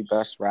 one of the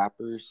best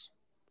rappers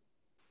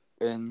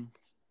in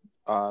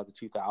the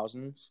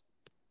 2000s.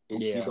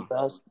 Is he the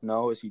best?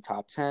 No. Is he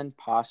top 10?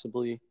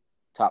 Possibly.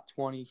 Top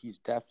 20? He's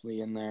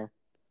definitely in there.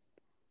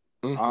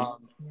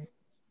 Mm-hmm.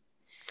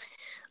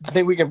 I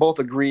think we can both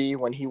agree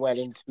when he went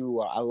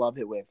into I Love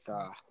It with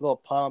Lil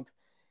Pump.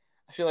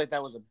 I feel like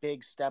that was a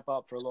big step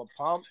up for Lil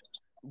Pump,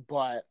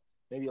 but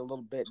maybe a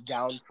little bit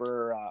down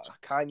for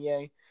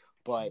Kanye.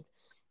 But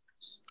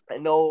I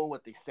know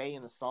what they say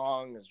in the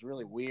song is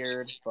really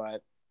weird,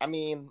 but I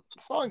mean,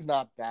 the song's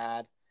not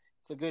bad.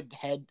 It's a good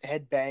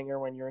head banger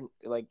when you're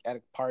like at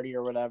a party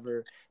or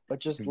whatever. But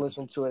just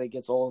listen to it; it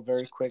gets old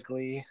very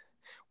quickly.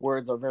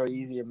 Words are very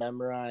easy to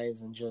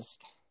memorize, and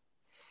just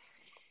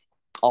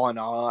all in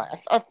all,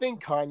 I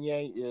think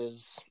Kanye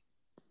is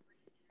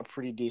a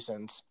pretty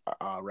decent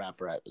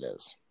rapper as it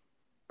is.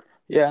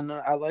 Yeah, and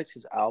I liked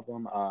his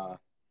album,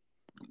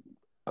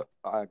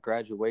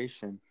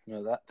 Graduation. You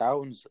know, that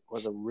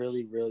was a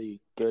really, really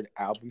good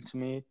album to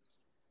me.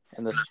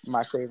 And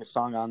my favorite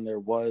song on there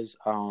was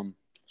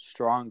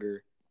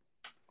Stronger.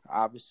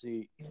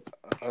 Obviously,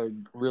 a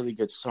really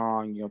good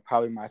song. You know,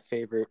 probably my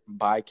favorite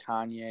by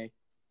Kanye.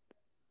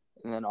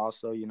 And then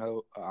also,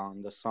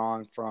 the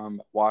song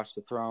from Watch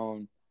the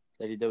Throne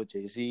that he did with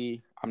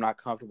Jay-Z. I'm not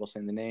comfortable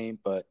saying the name,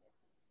 but,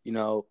 in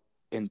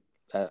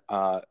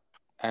that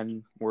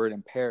N-word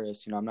in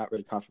Paris, I'm not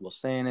really comfortable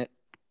saying it.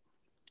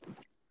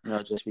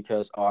 Just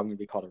because, I'm going to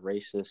be called a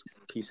racist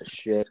piece of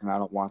shit, and I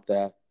don't want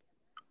that.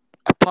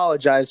 I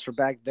apologize for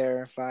back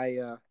there if I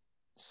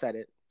said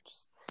it.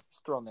 Just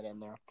throwing that in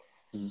there.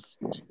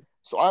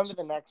 So on to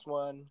the next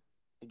one.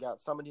 We got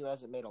somebody who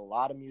hasn't made a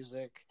lot of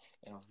music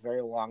in a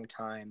very long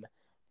time,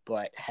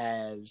 but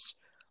has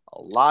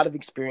a lot of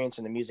experience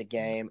in the music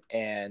game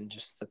and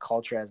just the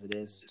culture as it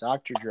is.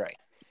 Dr. Dre.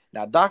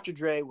 Now, Dr.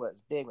 Dre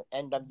was big with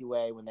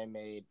NWA when they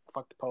made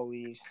Fuck the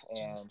Police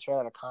and Straight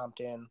Outta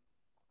Compton.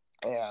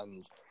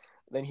 And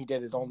then he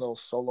did his own little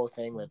solo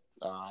thing with,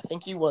 I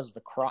think he was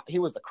the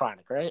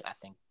Chronic, right? I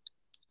think.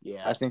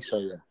 Yeah. I think so,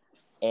 yeah.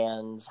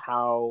 And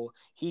how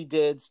he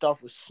did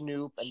stuff with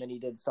Snoop, and then he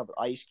did stuff with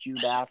Ice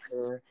Cube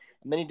after,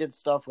 and then he did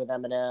stuff with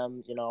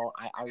Eminem.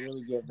 I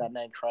really give that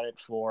man credit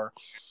for,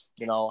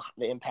 the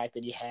impact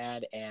that he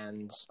had.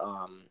 And,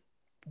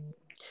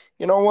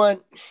 you know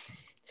what?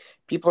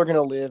 People are going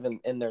to live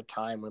in their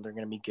time where they're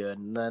going to be good,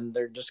 and then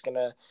they're just going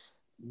to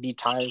be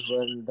times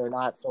when they're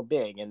not so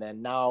big. And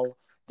then now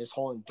this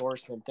whole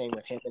endorsement thing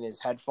with him and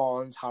his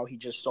headphones, how he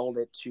just sold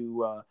it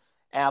to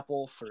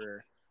Apple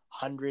for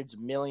hundreds of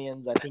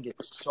millions. I think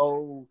it's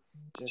so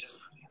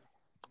just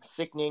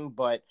sickening,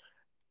 but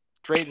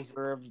Dre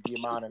deserved the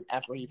amount of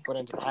effort he put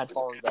into the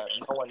headphones that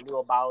no one knew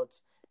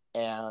about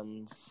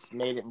and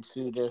made it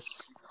into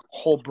this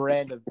whole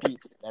brand of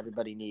beats that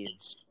everybody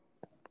needs.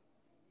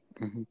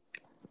 Mm-hmm.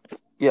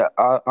 Yeah,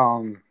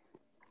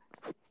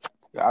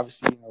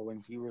 obviously,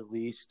 when he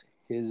released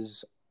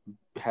his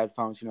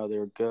headphones, they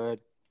were good.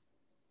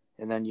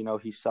 And then,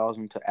 he sells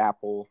them to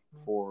Apple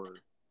for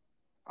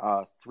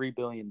 $3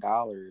 billion.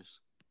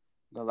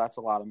 That's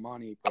a lot of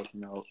money, but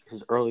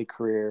his early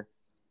career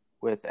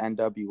with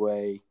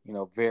NWA,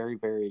 very,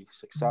 very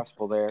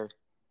successful there.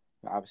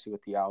 Obviously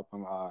with the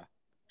album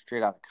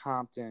Straight Outta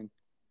Compton,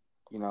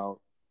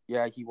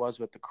 yeah, he was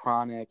with the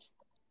Chronic,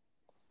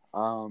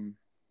 and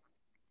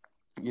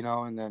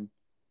then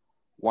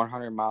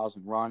 100 Miles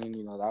and Running,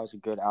 that was a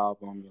good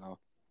album.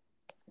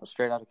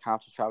 Straight Outta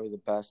Compton is probably the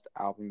best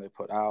album they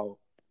put out,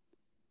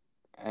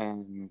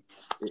 and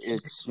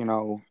it's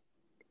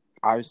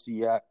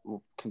obviously,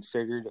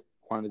 considered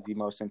one of the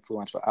most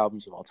influential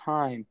albums of all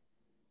time.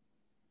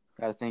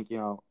 I think,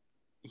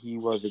 he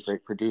was a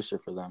great producer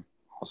for them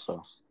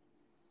also.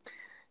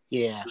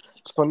 Yeah.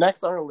 So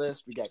next on our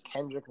list, we got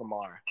Kendrick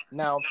Lamar.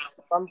 Now,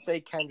 some say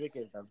Kendrick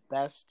is the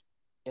best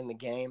in the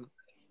game,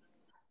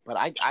 but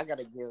I got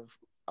to give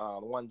the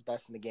one's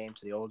best in the game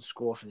to the old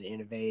school for the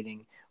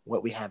innovating,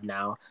 what we have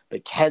now.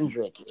 But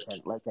Kendrick is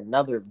like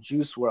another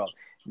Juice WRLD,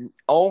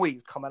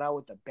 always coming out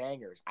with the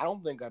bangers. I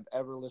don't think I've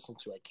ever listened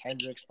to a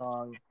Kendrick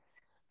song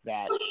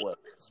that was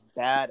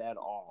bad at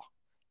all.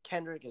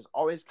 Kendrick is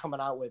always coming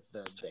out with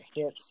the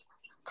hits,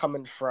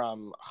 coming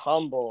from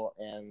Humble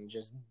and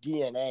just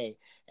DNA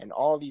and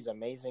all these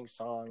amazing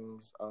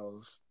songs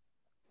of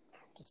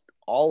just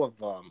all of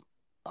them.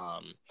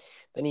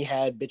 Then he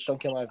had Bitch Don't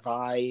Kill My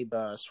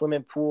Vibe.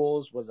 Swimming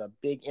Pools was a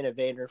big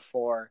innovator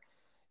for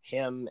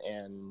him.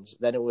 And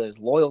then it was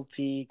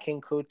Loyalty,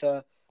 King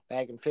Kuta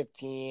back in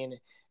 15,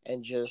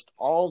 and just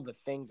all the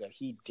things that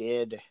he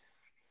did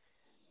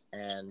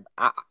and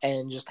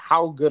just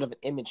how good of an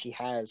image he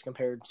has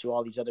compared to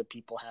all these other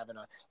people having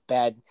a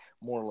bad,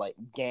 more like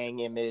gang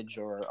image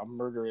or a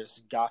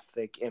murderous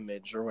gothic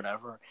image or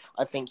whatever.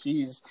 I think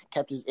he's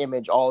kept his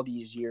image all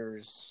these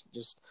years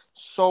just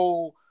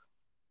so,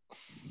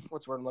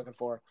 what's the word I'm looking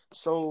for?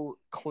 So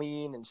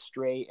clean and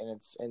straight, and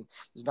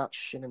there's not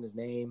shit in his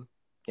name,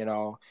 you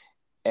know.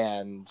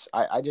 And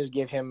I just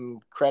give him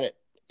credit,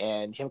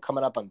 and him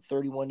coming up on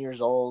 31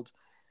 years old,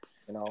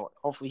 you know,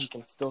 hopefully he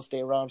can still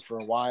stay around for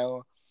a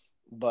while.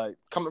 But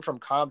coming from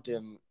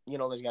Compton, you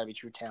know, there's got to be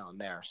true talent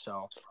there.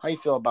 So how you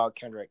feel about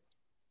Kendrick?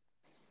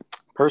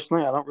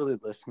 Personally, I don't really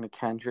listen to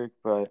Kendrick,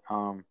 but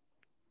you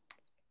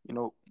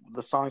know,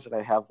 the songs that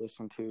I have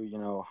listened to, you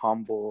know,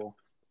 Humble,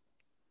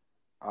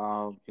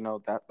 you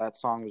know, that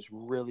song was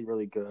really,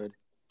 really good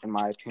in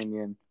my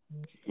opinion.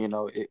 You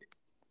know,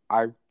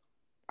 I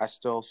I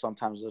still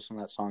sometimes listen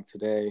to that song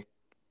today.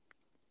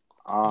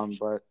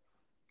 But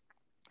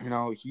you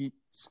know, he's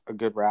a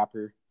good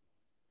rapper.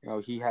 You know,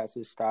 he has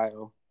his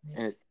style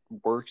and it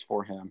works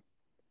for him.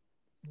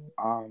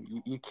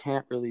 You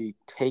can't really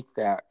take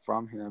that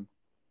from him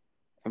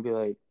and be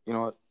like, you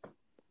know what,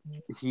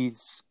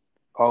 he's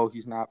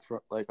he's not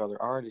for like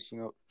other artists. You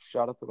know,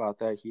 shut up about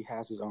that. He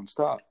has his own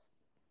stuff.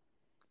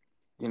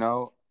 You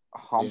know,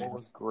 Humble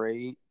was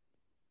great.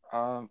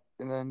 And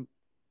then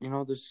you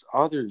know, there's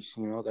others,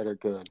 you know, that are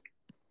good.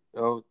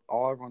 You know,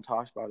 all everyone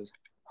talks about is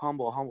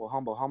humble, humble,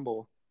 humble,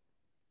 humble.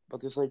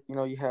 But there's like, you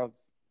know, you have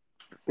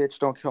Bitch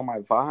Don't Kill My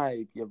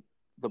Vibe, you have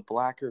the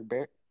blacker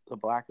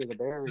the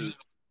berry,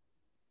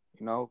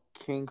 you know,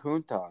 King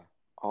Kunta,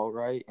 all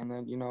right. And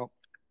then, you know,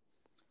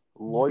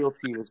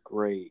 Loyalty was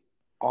great.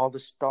 All the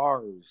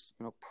Stars,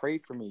 you know, Pray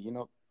for Me, you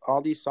know,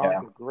 all these songs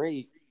are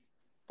great,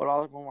 but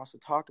all everyone wants to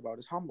talk about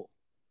is Humble.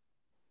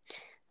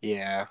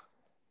 Yeah.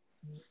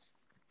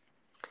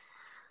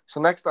 So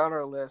next on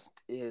our list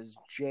is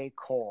J.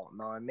 Cole.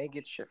 Now I may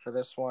get shit for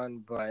this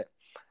one, but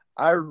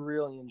I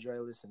really enjoy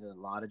listening to a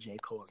lot of J.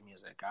 Cole's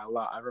music.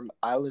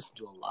 I listen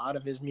to a lot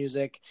of his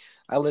music.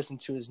 I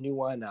listened to his new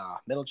one,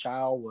 Middle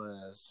Child,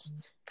 was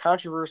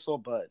controversial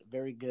but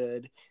very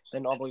good.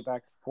 Then all the way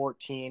back to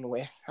 14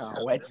 with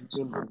Wet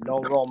Dreams and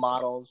No Role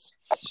Models.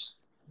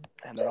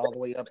 And then all the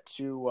way up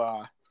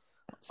to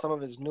some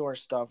of his newer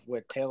stuff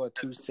with Tale of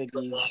Two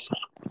Ciggies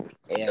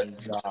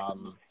and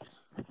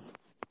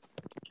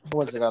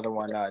what was another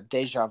one?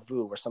 Deja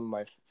Vu were some of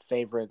my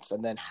favorites,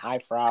 and then High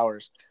for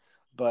Hours.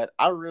 But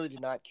I really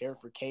did not care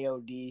for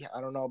KOD.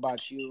 I don't know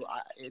about you.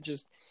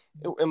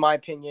 In my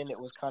opinion, it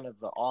was kind of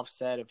the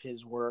offset of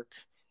his work.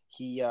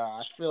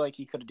 I feel like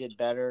he could have did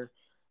better.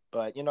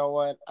 But you know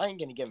what? I ain't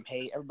gonna give him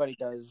hate. Everybody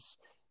does,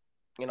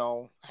 you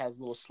know, has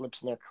little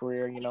slips in their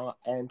career, you know.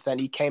 And then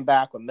he came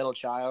back with Middle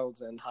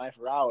Childs and High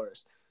for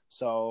Hours.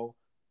 So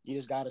you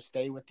just got to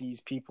stay with these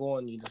people,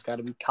 and you just got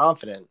to be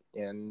confident.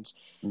 And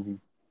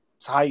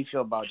so, how do you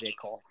feel about J.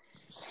 Cole?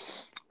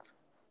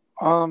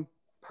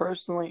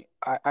 Personally,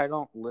 I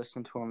don't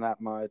listen to him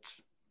that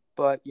much,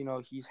 but you know,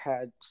 he's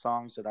had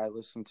songs that I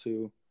listen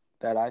to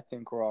that I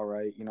think were all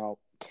right. You know,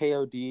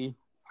 KOD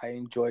I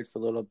enjoyed for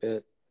a little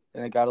bit,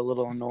 then it got a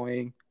little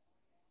annoying.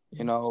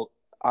 You know,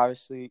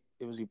 obviously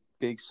it was a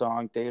big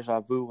song.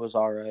 Deja Vu was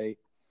all right.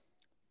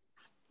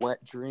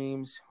 Wet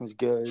Dreams was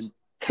good.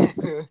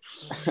 And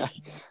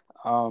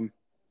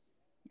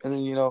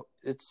then you know,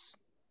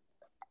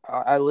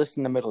 I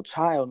listened to Middle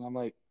Child and I'm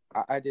like,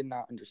 I did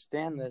not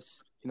understand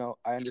this. You know,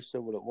 I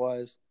understood what it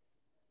was,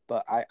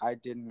 but I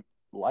didn't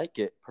like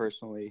it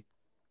personally.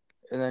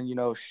 And then, you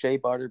know, Shea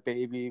Butter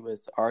Baby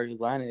with Ari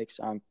Lennox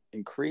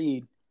in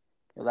Creed,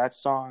 you know, that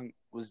song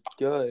was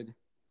good.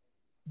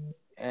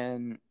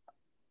 And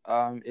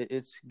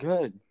it's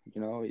good.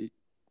 You know, it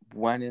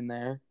went in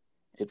there.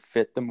 It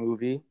fit the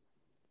movie.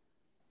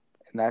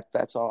 And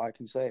that's all I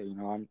can say. You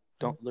know, I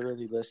don't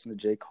literally listen to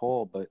J.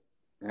 Cole, but,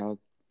 you know,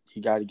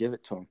 you got to give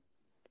it to him.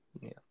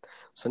 Yeah.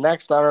 So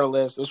next on our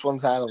list, this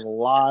one's had a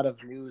lot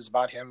of news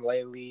about him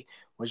lately,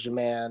 was your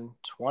man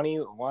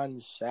 21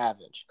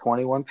 Savage.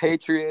 21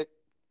 Patriot.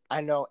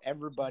 I know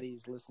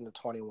everybody's listened to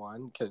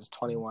 21 because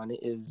 21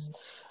 is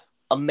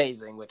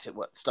amazing with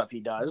what stuff he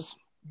does.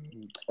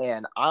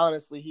 And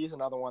honestly, he's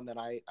another one that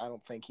I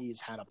don't think he's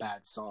had a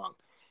bad song.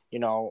 You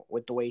know,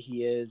 with the way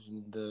he is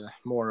and the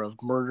more of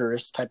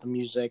murderous type of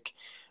music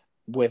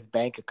with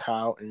Bank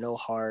Account and No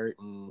Heart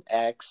and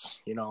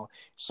X, you know,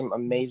 some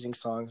amazing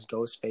songs,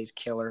 Ghostface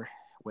Killer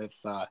with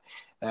that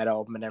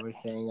album and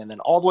everything. And then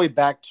all the way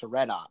back to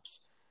Red Ops.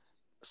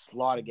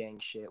 Slaughter Gang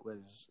shit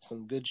was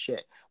some good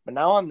shit. But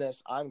now on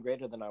this, I'm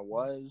Greater Than I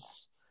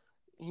Was,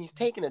 he's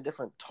taken a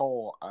different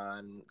toll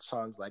on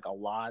songs like A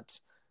Lot.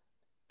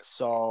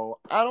 So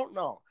I don't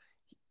know.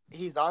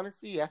 He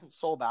hasn't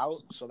sold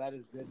out, so that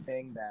is a good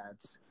thing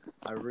that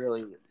I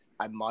really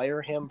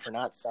admire him for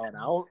not selling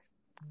out.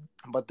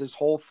 But this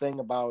whole thing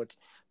about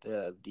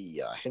the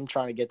him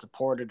trying to get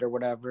deported or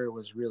whatever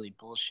was really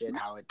bullshit.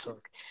 How it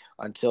took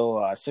until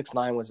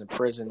 6ix9ine was in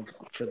prison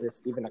for this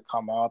even to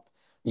come up.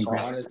 So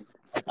honestly,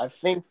 I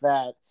think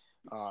that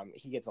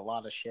He gets a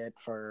lot of shit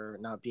for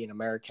not being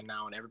American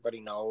now, and everybody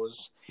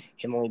knows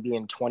him only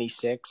being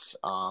 26.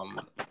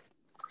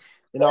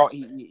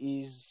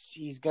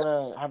 He's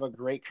gonna have a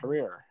great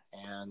career,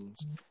 and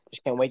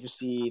just can't wait to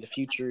see the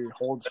future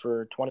holds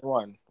for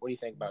 21. What do you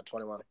think about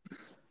 21?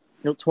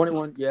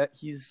 21, yeah,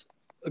 he's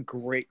a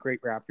great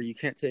rapper. You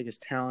can't take his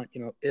talent.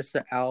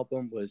 Issa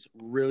album was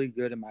really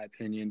good in my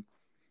opinion.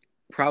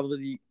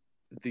 Probably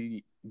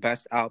the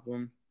best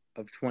album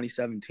of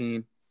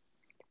 2017,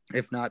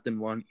 if not then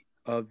one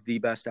of the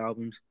best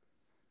albums.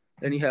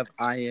 Then you have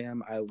I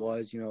Am, I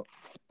Was.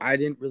 I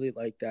didn't really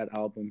like that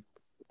album.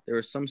 There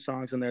were some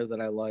songs in there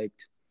that I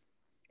liked,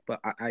 but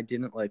I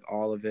didn't like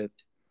all of it.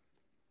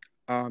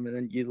 And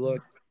then you look,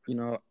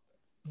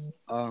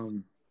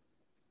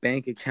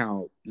 Bank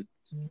Account,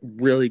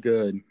 really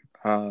good.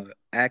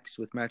 X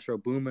with Metro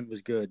Boomin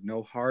was good.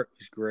 No Heart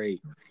was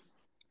great.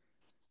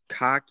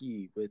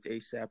 Cocky with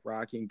ASAP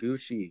Rocky and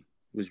Gucci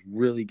was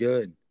really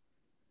good.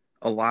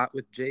 A Lot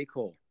with J.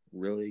 Cole,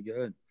 really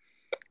good.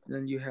 And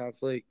then you have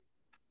we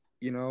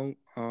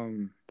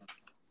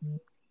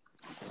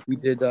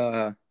did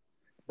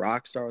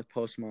Rockstar with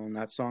Post Malone.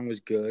 That song was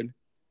good.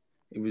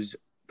 It was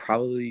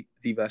probably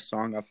the best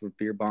song off of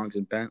Beer Bongs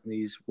and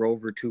Bentleys.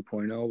 Rover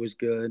 2.0 was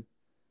good.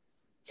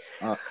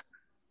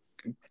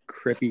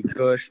 Crippy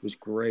Kush was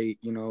great.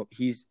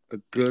 He's a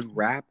good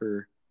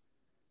rapper.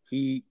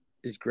 He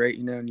is great.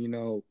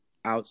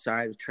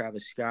 Outside of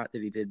Travis Scott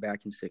that he did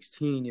back in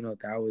 2016,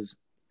 that was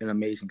an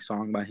amazing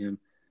song by him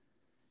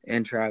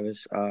and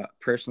Travis.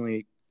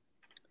 Personally,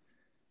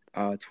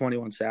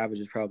 21 Savage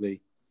is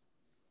probably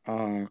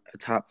a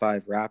top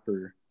 5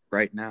 rapper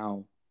right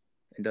now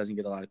and doesn't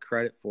get a lot of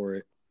credit for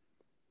it.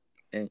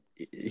 And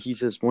he's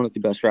just one of the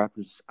best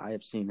rappers I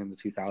have seen in the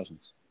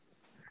 2000s.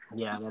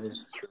 Yeah, that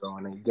is true.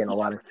 And he's getting a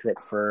lot of shit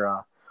for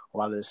a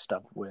lot of this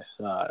stuff with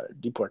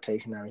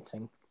deportation and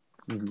everything.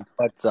 Mm-hmm.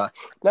 But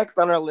next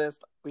on our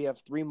list, we have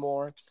 3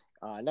 more.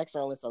 Next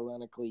on our list,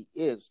 ironically,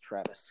 is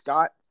Travis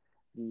Scott,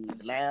 the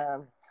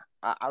man.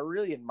 I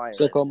really admire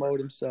Sicko Mode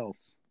himself.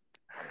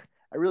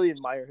 I really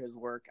admire his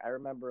work. I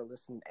remember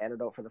listening to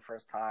Antidote for the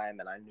first time,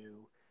 and I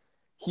knew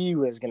he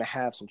was going to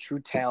have some true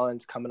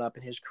talent coming up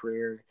in his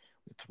career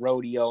with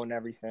Rodeo and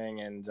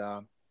everything. And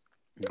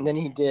then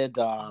he did,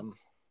 Birds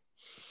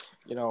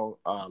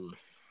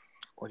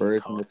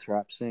in the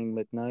Trap Sing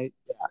Midnight.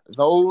 Yeah,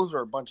 those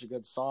are a bunch of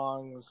good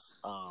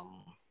songs.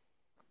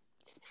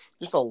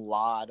 Just a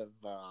lot of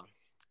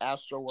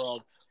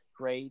Astroworld,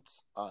 great.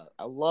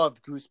 I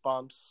loved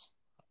Goosebumps,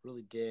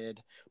 really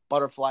did.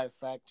 Butterfly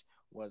Effect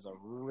was a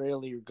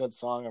really good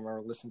song. I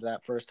remember listening to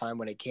that first time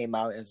when it came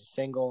out as a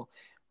single.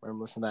 I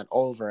remember listening to that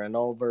over and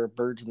over.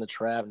 Birds in the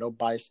Trap, No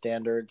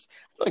Bystanders.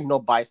 I feel like No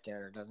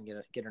Bystander doesn't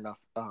get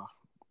enough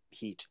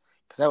heat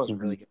because that was a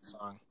really good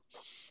song.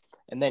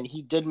 And then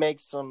he did make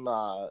some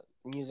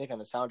music on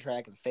the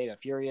soundtrack of Fate and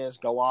Furious,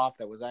 Go Off,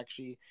 that was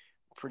actually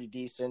pretty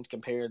decent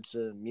compared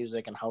to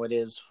music and how it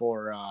is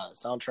for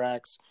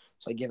soundtracks.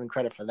 So I give him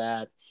credit for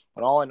that.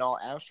 But all in all,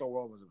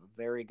 Astroworld was a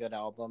very good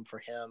album for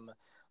him.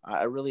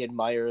 I really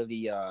admire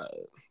the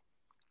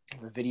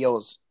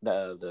videos,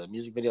 the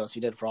music videos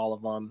he did for all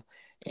of them,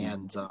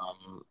 and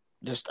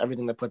just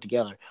everything they put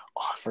together.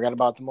 Oh, I forgot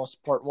about the most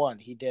important one.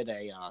 He did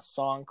a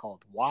song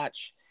called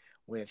Watch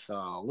with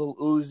Lil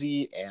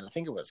Uzi and I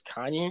think it was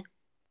Kanye.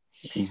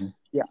 Mm-hmm.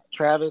 Yeah,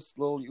 Travis,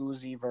 Lil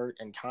Uzi Vert,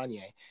 and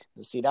Kanye.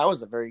 And see, that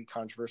was a very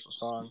controversial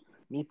song.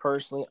 Me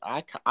personally,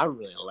 I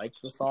really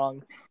liked the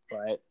song,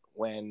 but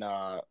when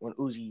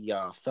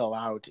Uzi fell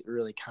out, it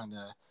really kind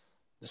of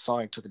the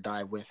song took a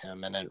dive with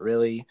him, and it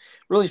really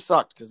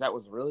sucked because that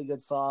was a really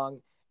good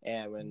song.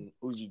 And when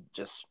Uzi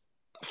just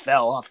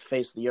fell off the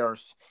face of the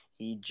earth,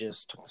 he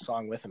just took the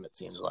song with him. It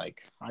seems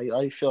like. How do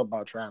you feel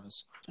about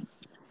Travis?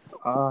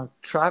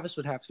 Travis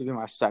would have to be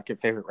my second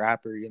favorite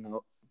rapper.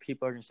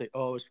 People are gonna say,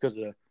 "Oh, it's because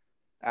of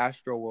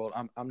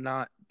Astroworld." I'm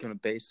not gonna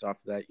base it off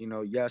of that.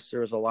 Yes, there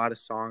was a lot of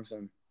songs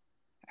on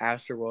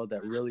Astroworld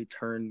that really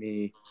turned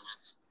me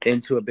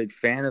into a big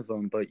fan of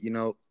him. But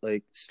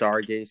like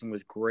Stargazing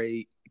was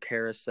great.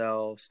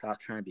 Carousel, Stop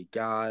Trying to Be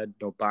God,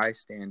 No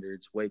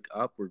Bystanders, Wake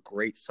Up were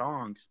great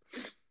songs.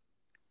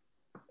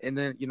 And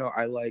then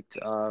I liked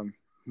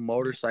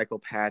Motorcycle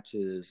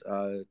Patches,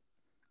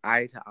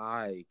 Eye to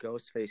Eye,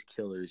 Ghostface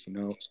Killers,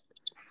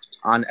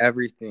 On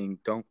Everything,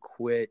 Don't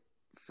Quit,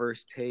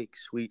 First Take,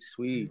 Sweet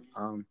Sweet.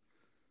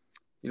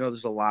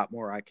 There's a lot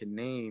more I can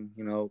name.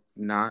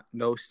 Not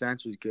No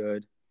Sense was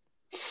good.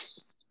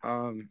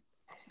 And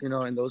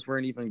those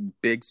weren't even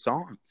big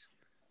songs.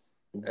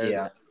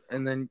 Yeah.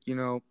 And then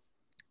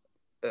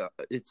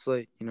it's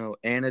like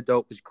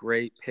Antidote was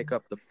great. Pick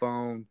Up the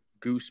Phone,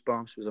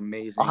 Goosebumps was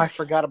amazing. Oh, I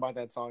forgot about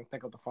that song.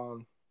 Pick Up the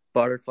Phone.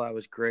 Butterfly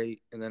was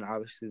great, and then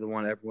obviously the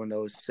one everyone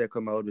knows,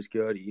 Sicko Mode was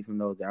good, even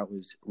though that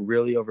was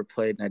really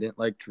overplayed, and I didn't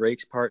like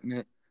Drake's part in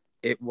it.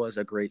 It was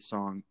a great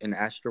song, and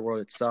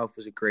Astroworld itself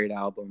was a great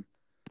album.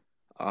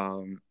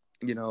 And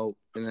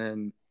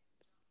then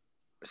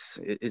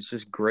it's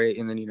just great.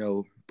 And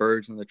then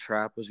Birds in the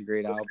Trap was a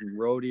great album.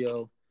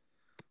 Rodeo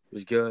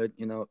was good.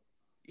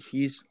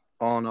 He's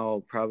all in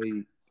all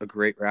probably a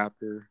great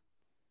rapper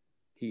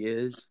he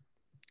is.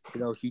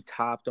 He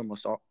topped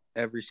almost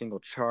every single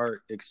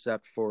chart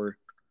except for,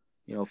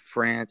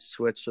 France,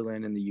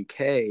 Switzerland, and the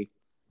UK.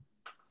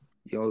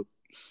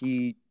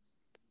 He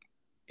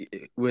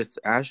with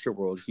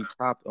Astroworld, he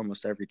topped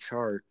almost every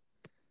chart.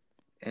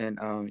 And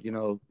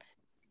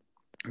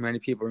many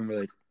people are gonna be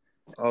like,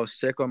 "Oh,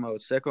 Sicko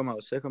Mode, Sicko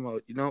Mode, Sicko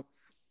Mode."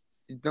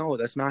 No,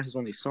 that's not his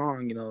only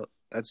song.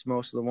 That's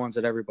most of the ones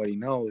that everybody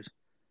knows.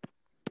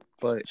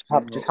 But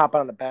just hop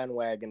on the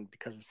bandwagon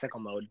because of Sicko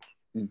Mode.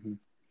 Mm-hmm.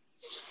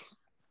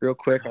 Real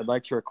quick, I'd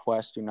like to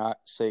request do not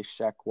say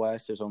Sheck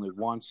West. There's only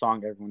one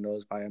song everyone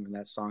knows by him, and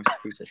that song's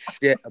a piece of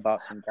shit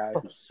about some guy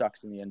who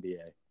sucks in the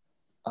NBA.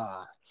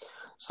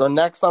 So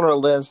next on our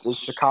list is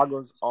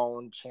Chicago's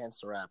own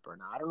Chance the Rapper.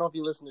 Now, I don't know if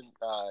you listen to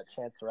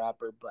Chance the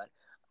Rapper, but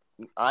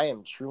I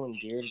am true and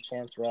dear to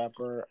Chance the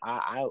Rapper.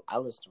 I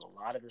listen to a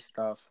lot of his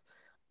stuff.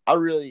 I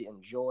really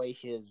enjoy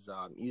his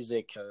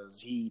music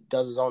because he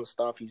does his own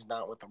stuff. He's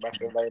not with the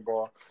record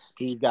label.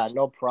 He's got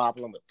no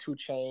problem with 2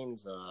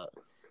 Chainz,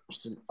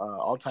 just an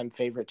all-time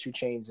favorite 2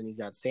 Chainz, and he's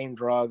got Same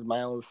Drug,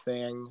 My Own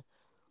Thing,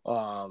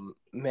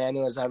 Man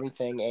Who Has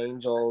Everything,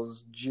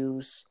 Angels,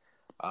 Juice,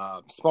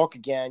 Smoke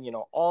Again,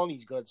 all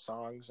these good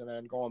songs. And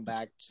then going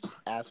back to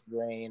Acid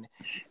Rain,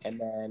 and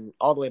then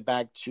all the way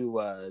back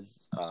to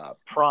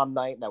Prom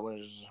Night that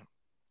was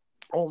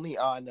only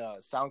on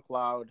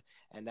SoundCloud,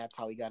 and that's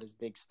how he got his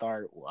big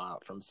start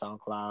from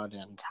SoundCloud,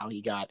 and how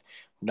he got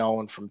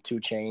known from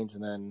 2 Chainz,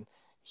 and then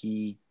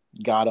he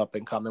got up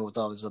and coming with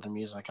all his other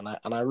music.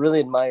 And I really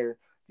admire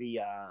the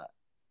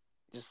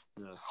just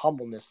the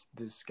humbleness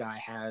this guy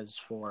has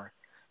for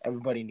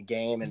everybody in the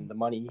game, and the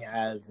money he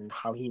has, and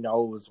how he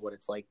knows what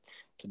it's like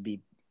to be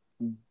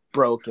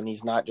broke, and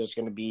he's not just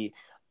going to be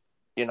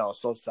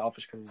so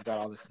selfish because he's got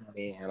all this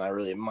money. And I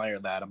really admire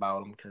that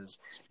about him, because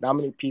not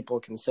many people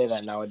can say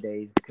that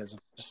nowadays, because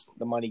just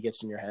the money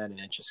gets in your head and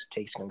it just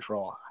takes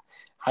control.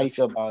 How do you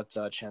feel about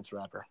Chance the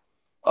Rapper?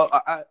 Oh,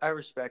 I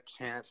respect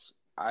Chance.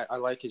 I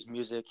like his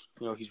music.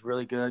 He's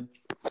really good.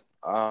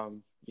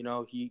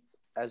 He,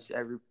 as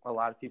a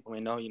lot of people may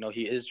know,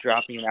 he is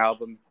dropping an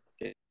album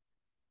this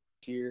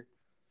year.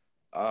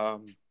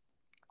 But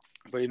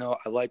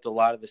I liked a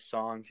lot of his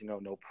songs.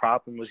 No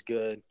Problem was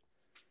good.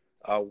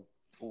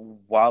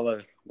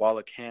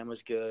 Walla Cam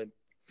was good.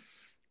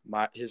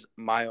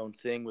 My Own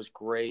Thing was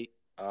great.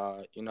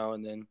 And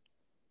then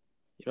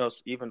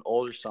even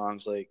older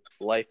songs like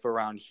Life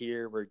Around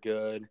Here were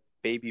good.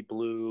 Baby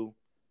Blue,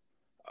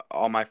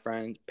 All My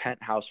Friends,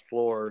 Penthouse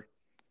Floor,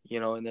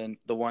 and then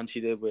the ones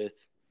he did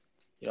with,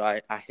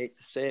 I hate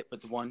to say it, but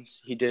the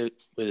ones he did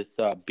with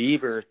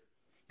Bieber,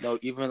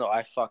 even though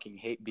I fucking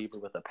hate Bieber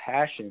with a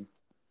passion,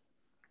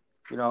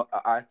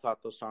 I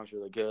thought those songs were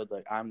really good.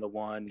 Like I'm the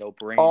One, No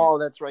Brainer. Oh,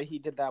 that's right. He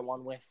did that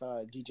one with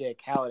DJ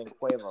Khaled and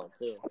Quavo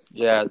too.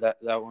 Yeah,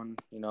 that one,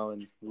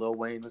 and Lil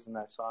Wayne was in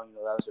that song.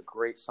 That was a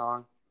great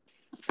song.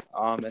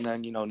 And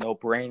then No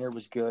Brainer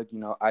was good.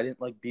 I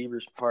didn't like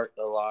Bieber's part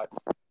a lot.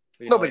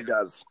 But, Nobody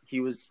does.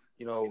 He was,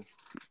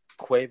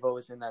 Quavo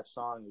was in that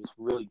song. He was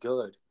really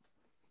good.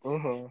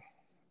 Mm-hmm.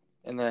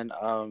 And then,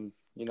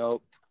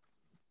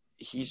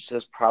 he's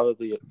just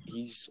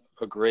he's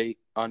a great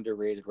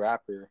underrated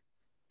rapper.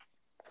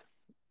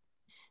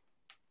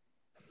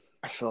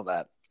 I feel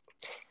that.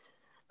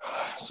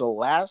 So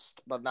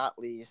last but not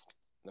least,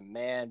 the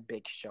man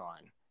Big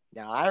Sean.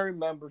 Now, I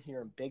remember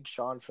hearing Big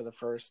Sean for the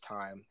first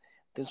time.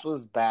 This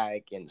was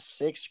back in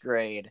 6th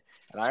grade,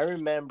 and I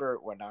remember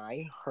when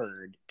I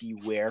heard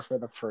Beware for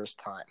the first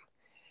time.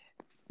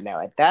 Now,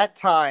 at that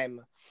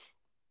time,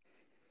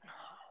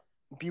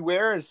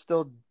 Beware is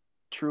still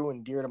true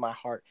and dear to my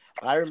heart,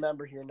 but I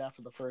remember hearing that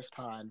for the first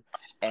time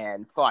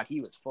and thought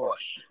he was full of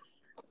shit.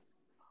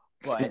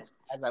 But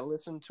as I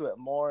listened to it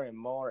more and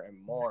more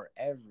and more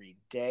every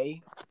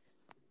day,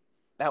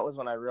 that was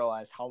when I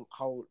realized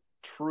how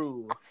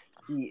true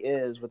he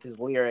is with his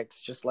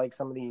lyrics, just like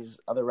some of these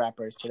other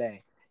rappers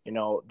today.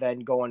 Then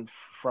going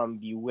from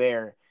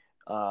Beware,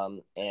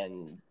 and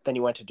then he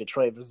went to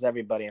Detroit vs.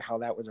 Everybody, and how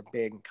that was a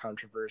big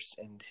controversy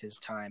in his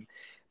time.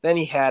 Then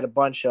he had a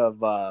bunch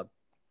of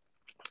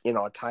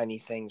tiny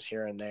things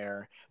here and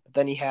there. But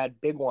then he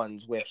had big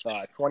ones with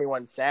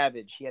 21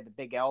 Savage. He had the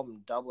big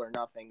album Double or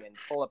Nothing and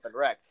Pull Up and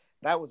Wreck.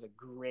 That was a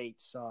great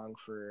song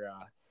for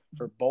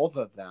both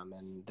of them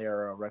and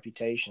their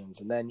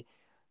reputations. And then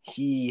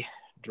he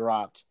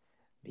dropped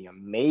the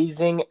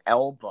amazing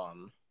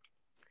album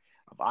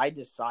of I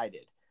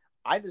Decided.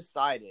 I missed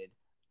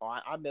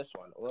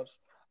one. Whoops.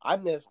 I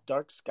missed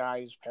Dark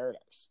Skies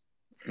Paradise.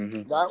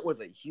 Mm-hmm. That was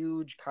a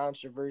huge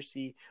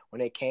controversy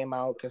when it came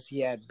out because he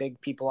had big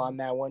people on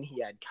that one.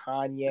 He had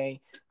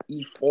Kanye,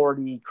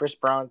 E40, Chris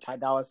Brown, Ty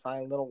Dolla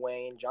 $ign, Lil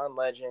Wayne, John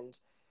Legend,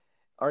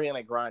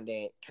 Ariana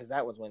Grande, because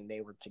that was when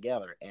they were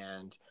together.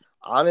 And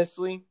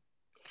honestly,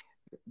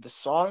 the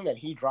song that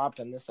he dropped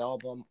on this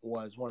album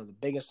was one of the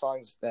biggest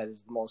songs that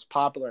is the most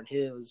popular in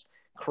his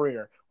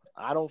career.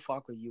 I Don't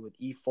Fuck With You with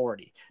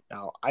E40.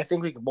 Now, I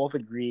think we can both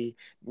agree,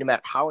 no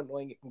matter how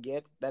annoying it can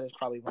get, that is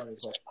probably one of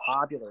his most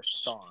popular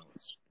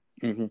songs.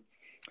 Mm-hmm.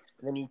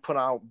 And then he put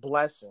out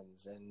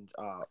Blessings, and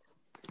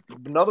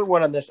another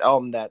one on this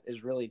album that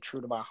is really true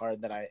to my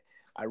heart that I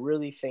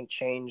really think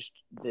changed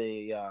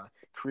the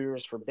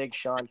careers for Big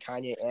Sean,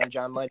 Kanye, and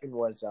John Legend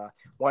was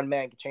One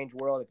Man Can Change the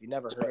World. If you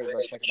never heard it,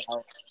 go check it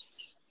out.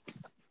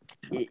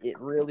 It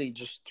really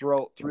just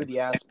threw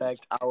the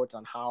aspect out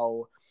on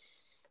how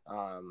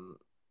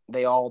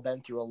they all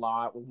been through a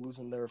lot with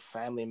losing their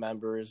family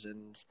members,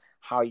 and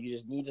how you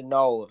just need to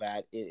know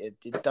that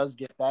it does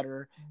get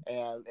better,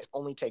 and it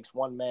only takes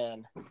one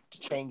man to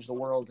change the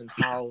world, and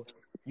how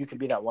you can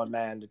be that one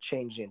man to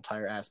change the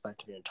entire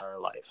aspect of your entire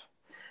life.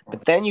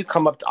 But then you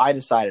come up to I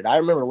Decided. I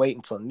remember waiting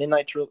until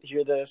midnight to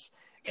hear this,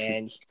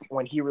 and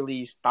when he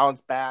released Bounce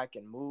Back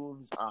and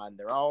Moves on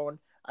their own,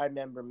 I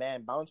remember,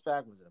 man, Bounce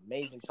Back was an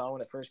amazing song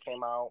when it first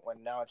came out,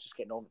 when now it's just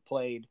getting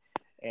overplayed.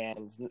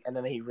 And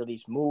then he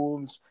released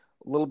Moves,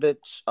 a little bit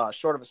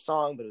short of a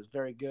song, but it was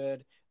very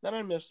good. Then I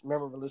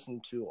remember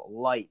listening to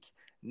Light,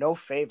 No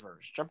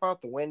Favors, Jump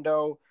Out the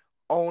Window,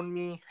 Own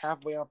Me,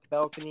 Halfway Up the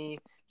Balcony,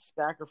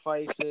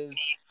 Sacrifices.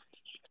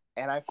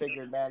 And I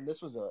figured, man,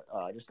 this was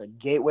just a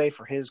gateway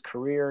for his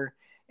career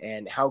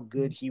and how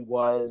good he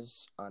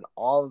was on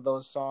all of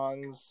those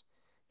songs.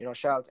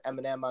 Shout out to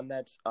Eminem on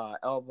that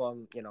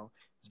album.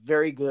 It's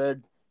very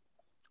good.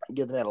 I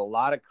give that a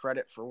lot of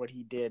credit for what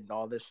he did and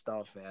all this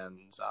stuff. And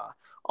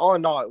all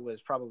in all, it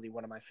was probably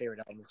one of my favorite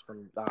albums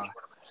from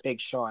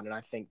Big Sean. And I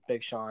think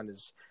Big Sean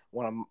is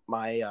one of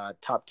my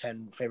top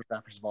 10 favorite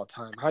rappers of all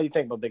time. How do you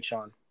think about Big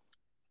Sean?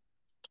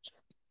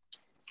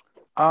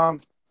 I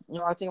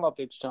think about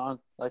Big Sean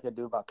like I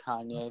do about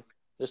Kanye.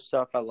 There's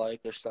stuff I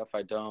like, there's stuff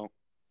I don't.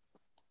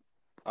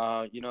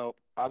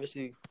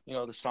 Obviously,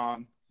 the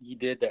song he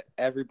did that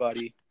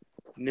everybody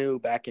knew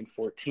back in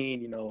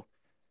 2014,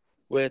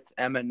 with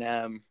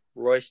Eminem,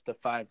 Royce the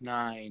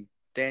 5'9",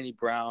 Danny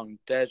Brown,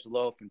 Dej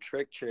Loaf, and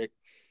Trick Trick.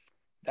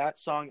 That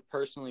song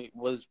personally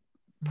was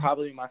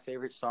probably my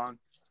favorite song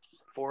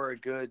for a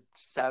good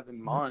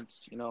 7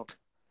 months,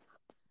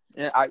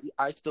 And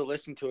I still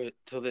listen to it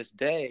till this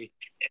day.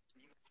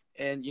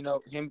 And,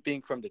 him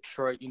being from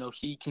Detroit,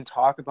 he can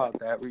talk about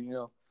that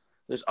where,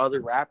 there's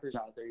other rappers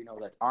out there,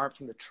 that aren't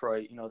from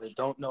Detroit, that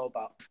don't know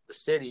about the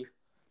city,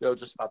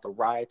 just about the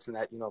riots and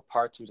that,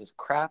 parts of just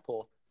crap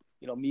hole.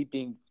 Me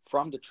being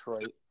from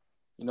Detroit,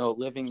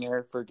 living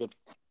there for a good,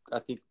 I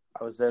think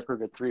I was there for a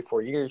good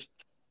 3-4 years.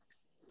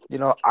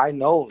 I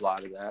know a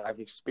lot of that. I've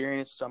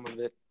experienced some of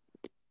it,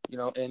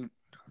 and,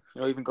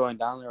 even going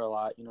down there a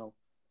lot,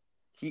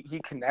 he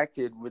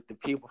connected with the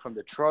people from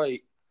Detroit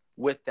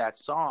with that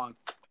song.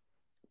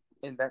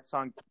 And that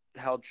song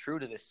held true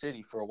to the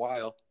city for a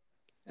while.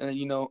 And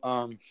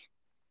then,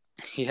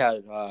 he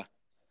had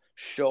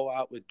Show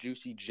Out with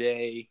Juicy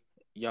J,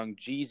 Young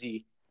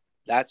Jeezy.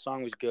 That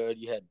song was good.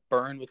 You had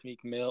Burn with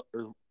Meek Mill.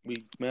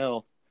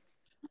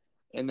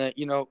 And then,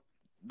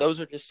 those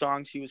are just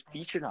songs he was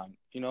featured on,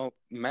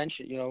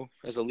 mentioned,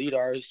 as a lead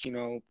artist,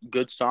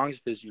 good songs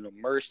of his,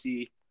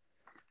 Mercy,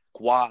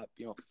 Guap,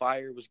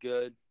 Fire was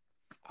good.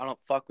 I Don't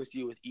Fuck With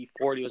You with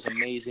E40 was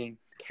amazing.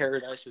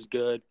 Paradise was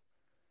good.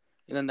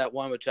 And then that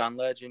one with John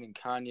Legend and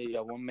Kanye,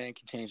 One Man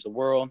Can Change the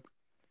World.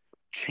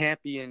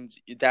 Champions,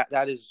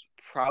 that is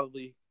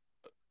probably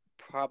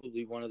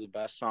one of the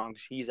best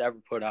songs he's ever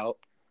put out.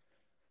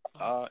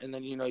 And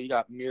then, you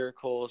got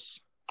Miracles.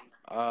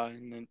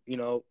 And then,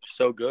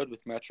 So Good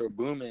with Metro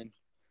Boomin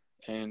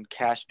and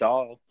Cash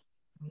Doll.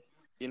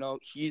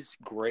 He's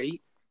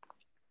great.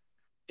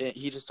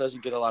 He just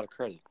doesn't get a lot of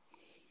credit.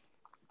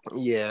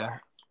 Yeah.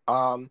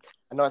 I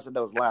know I said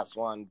that was the last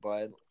one,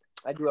 but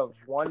I do have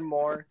one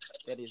more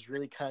that is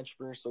really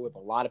controversial with a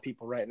lot of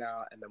people right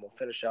now, and then we'll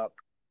finish up,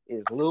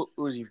 is Lil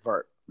Uzi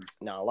Vert.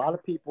 Now, a lot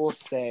of people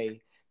say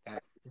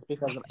that it's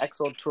because of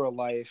XO Tour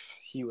Life,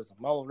 he was a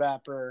mumble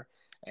rapper,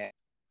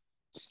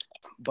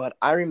 but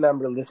I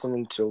remember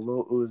listening to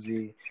Lil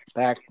Uzi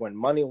back when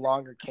Money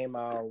Longer came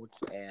out,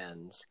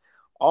 and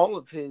all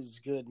of his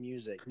good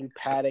music. New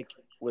Paddock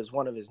was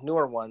one of his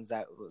newer ones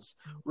that was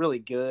really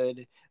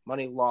good.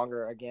 Money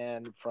Longer,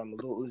 again, from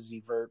Lil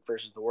Uzi Vert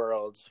versus the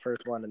World's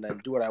first one, and then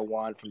Do What I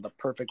Want from the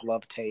Perfect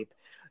Love tape.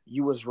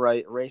 You Was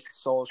Right, Race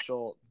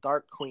Social,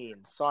 Dark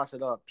Queen, Sauce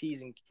It Up,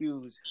 P's and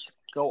Q's,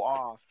 Go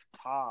Off,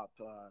 Top,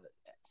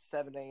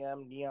 7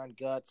 a.m., Neon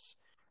Guts,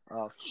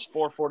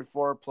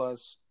 444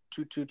 plus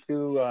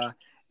 222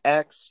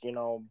 X,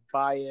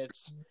 Buy It,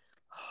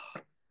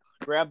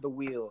 Grab the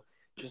Wheel.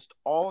 Just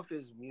all of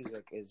his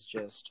music is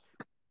just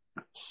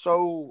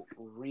so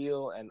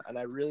real, and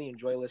I really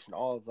enjoy listening to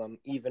all of them,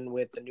 even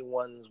with the new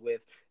ones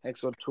with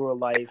XO Tour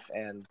Life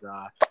and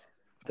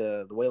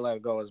the Way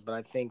Life Goes. But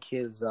I think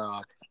his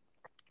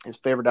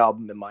favorite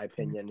album, in my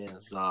opinion,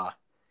 is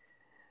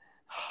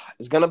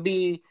gonna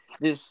be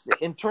this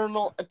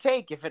Internal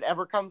Take if it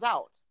ever comes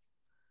out.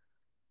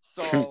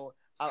 So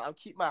I'll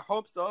keep my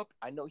hopes up.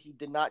 I know he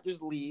did not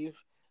just leave.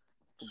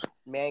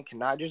 Man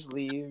cannot just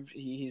leave.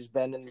 He's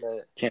been in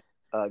the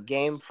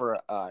game for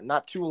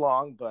not too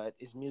long, but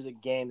his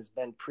music game has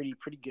been pretty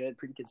good,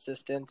 pretty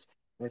consistent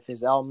with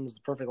his albums.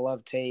 The Perfect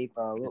Love tape,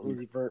 Lil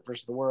Uzi Vert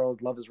versus the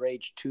World, Love Is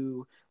Rage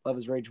 2, Love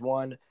Is Rage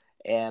 1,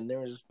 and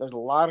there's a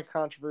lot of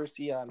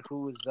controversy on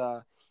who's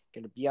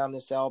going to be on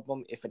this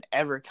album if it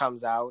ever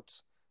comes out.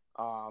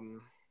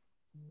 Um,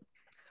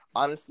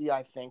 Honestly,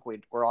 I think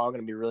we're all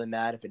going to be really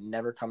mad if it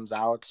never comes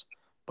out.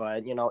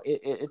 But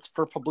it's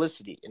for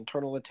publicity.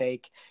 Internal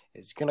Take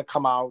is going to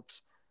come out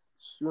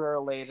sooner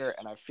or later,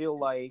 and I feel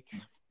like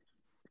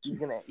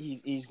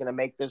he's gonna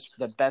make this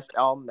the best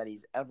album that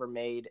he's ever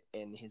made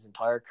in his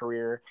entire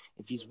career.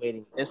 If he's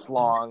waiting this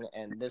long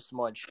and this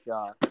much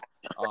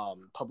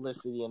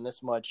publicity and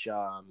this much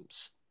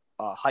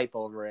hype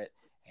over it,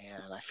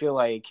 and I feel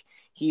like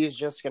he's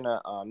just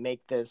gonna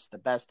make this the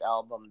best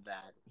album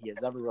that he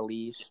has ever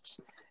released,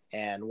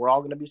 and we're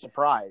all gonna be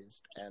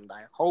surprised. And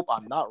I hope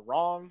I'm not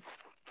wrong,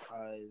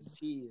 because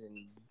he's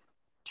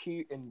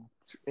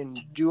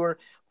endure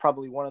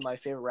probably one of my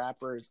favorite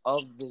rappers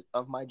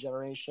of my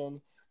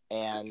generation,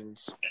 and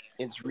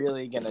it's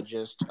really gonna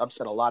just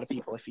upset a lot of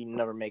people if he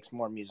never makes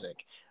more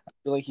music. I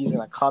feel like he's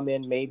gonna come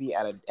in maybe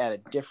at a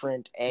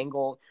different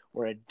angle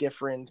or a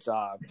different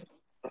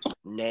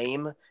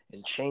name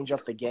and change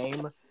up the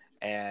game.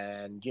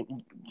 And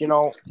you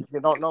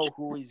don't know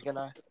who he's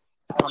gonna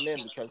come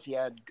in, because he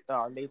had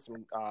made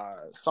some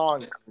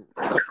songs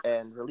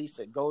and released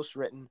it ghost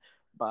written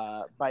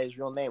by his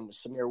real name, was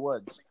Samir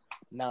Woods.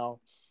 Now,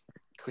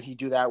 could he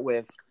do that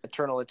with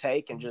Eternal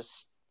Take and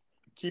just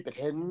keep it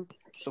hidden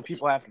so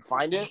people have to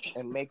find it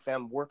and make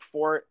them work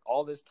for it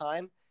all this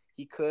time?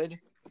 He could.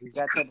 He's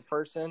that type of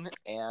person,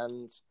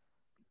 and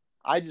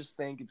I just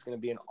think it's going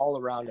to be an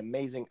all-around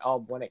amazing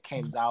album when it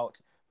comes out.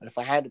 But if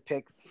I had to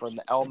pick from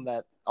the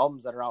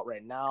albums that are out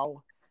right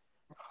now,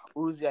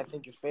 Uzi, I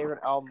think your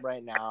favorite album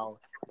right now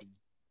has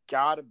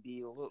got to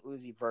be Lil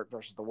Uzi Vert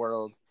versus the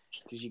World,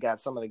 because you got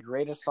some of the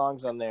greatest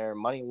songs on there: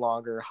 Money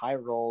Longer, High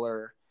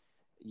Roller.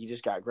 You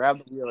just got Grab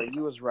the Wheel,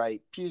 You Was Right,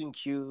 P's and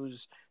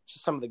Q's,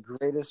 just some of the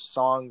greatest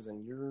songs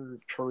in your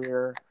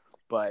career.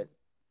 But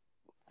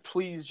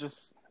please,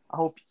 just I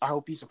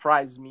hope he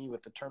surprises me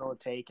with Eternal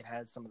Take and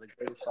has some of the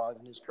greatest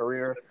songs in his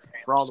career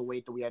for all the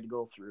wait that we had to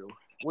go through.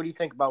 What do you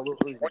think about Lil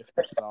Uzi to finish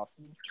this off?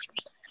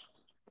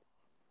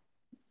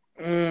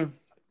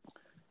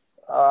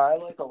 I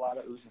like a lot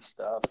of Uzi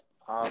stuff.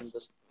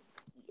 Just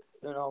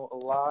a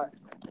lot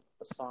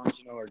of songs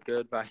are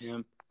good by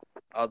him.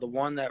 The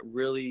one that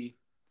really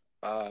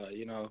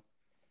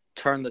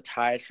turned the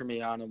tide for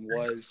me on him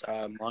was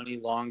Money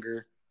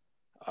Longer.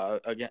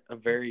 Again, a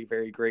very,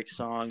 very great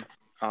song.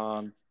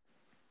 And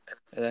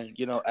then,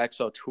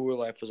 EXO Tour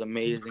Life was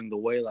amazing. The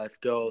Way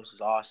Life Goes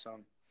is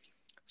awesome.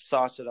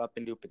 Sauce It Up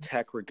and Do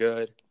Patek were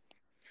good.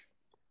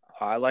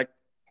 I like,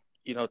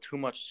 Too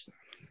Much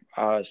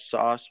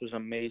Sauce was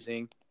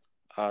amazing.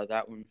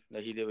 That one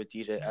that he did with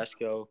DJ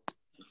Esco,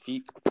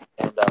 Feet,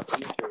 and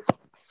Future.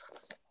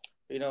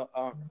 The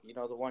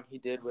one he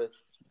did with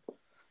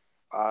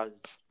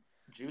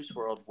Juice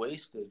WRLD,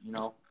 Wasted.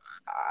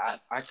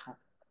 I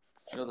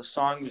the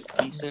song was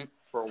decent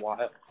for a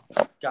while,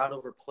 got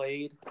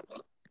overplayed,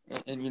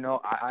 and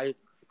I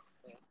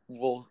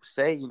will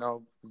say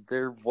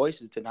their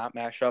voices did not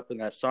mash up in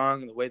that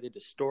song, and the way they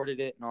distorted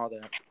it and all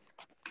that.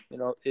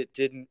 It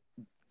didn't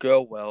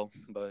go well,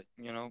 but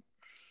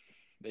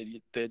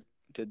they did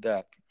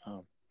that.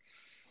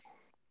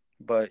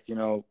 But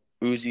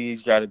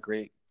Uzi's got a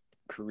great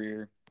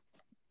career.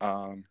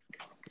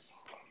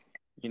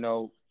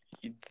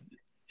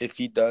 If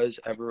he does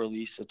ever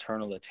release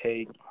Eternal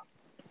Take,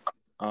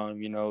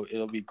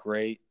 it'll be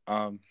great.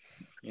 I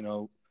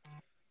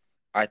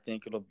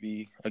think it'll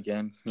be,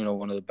 again,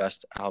 one of the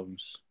best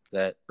albums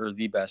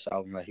the best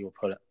album that he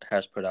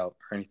has put out,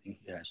 or anything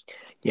he has.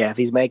 Yeah, if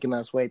he's making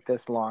us wait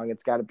this long,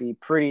 it's got to be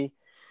pretty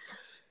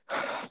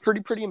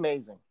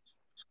amazing.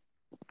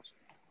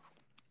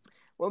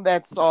 Well,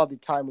 that's all the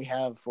time we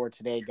have for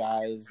today,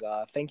 guys.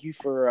 Thank you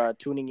for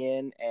tuning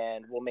in,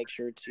 and we'll make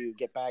sure to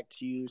get back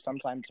to you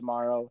sometime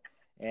tomorrow,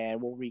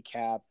 and we'll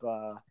recap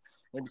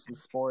maybe some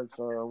sports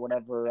or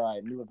whatever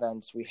new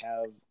events we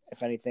have.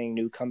 If anything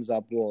new comes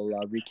up, we'll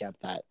recap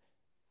that.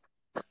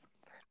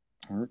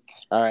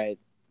 All right.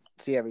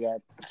 See you,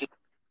 everybody.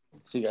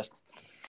 See you guys.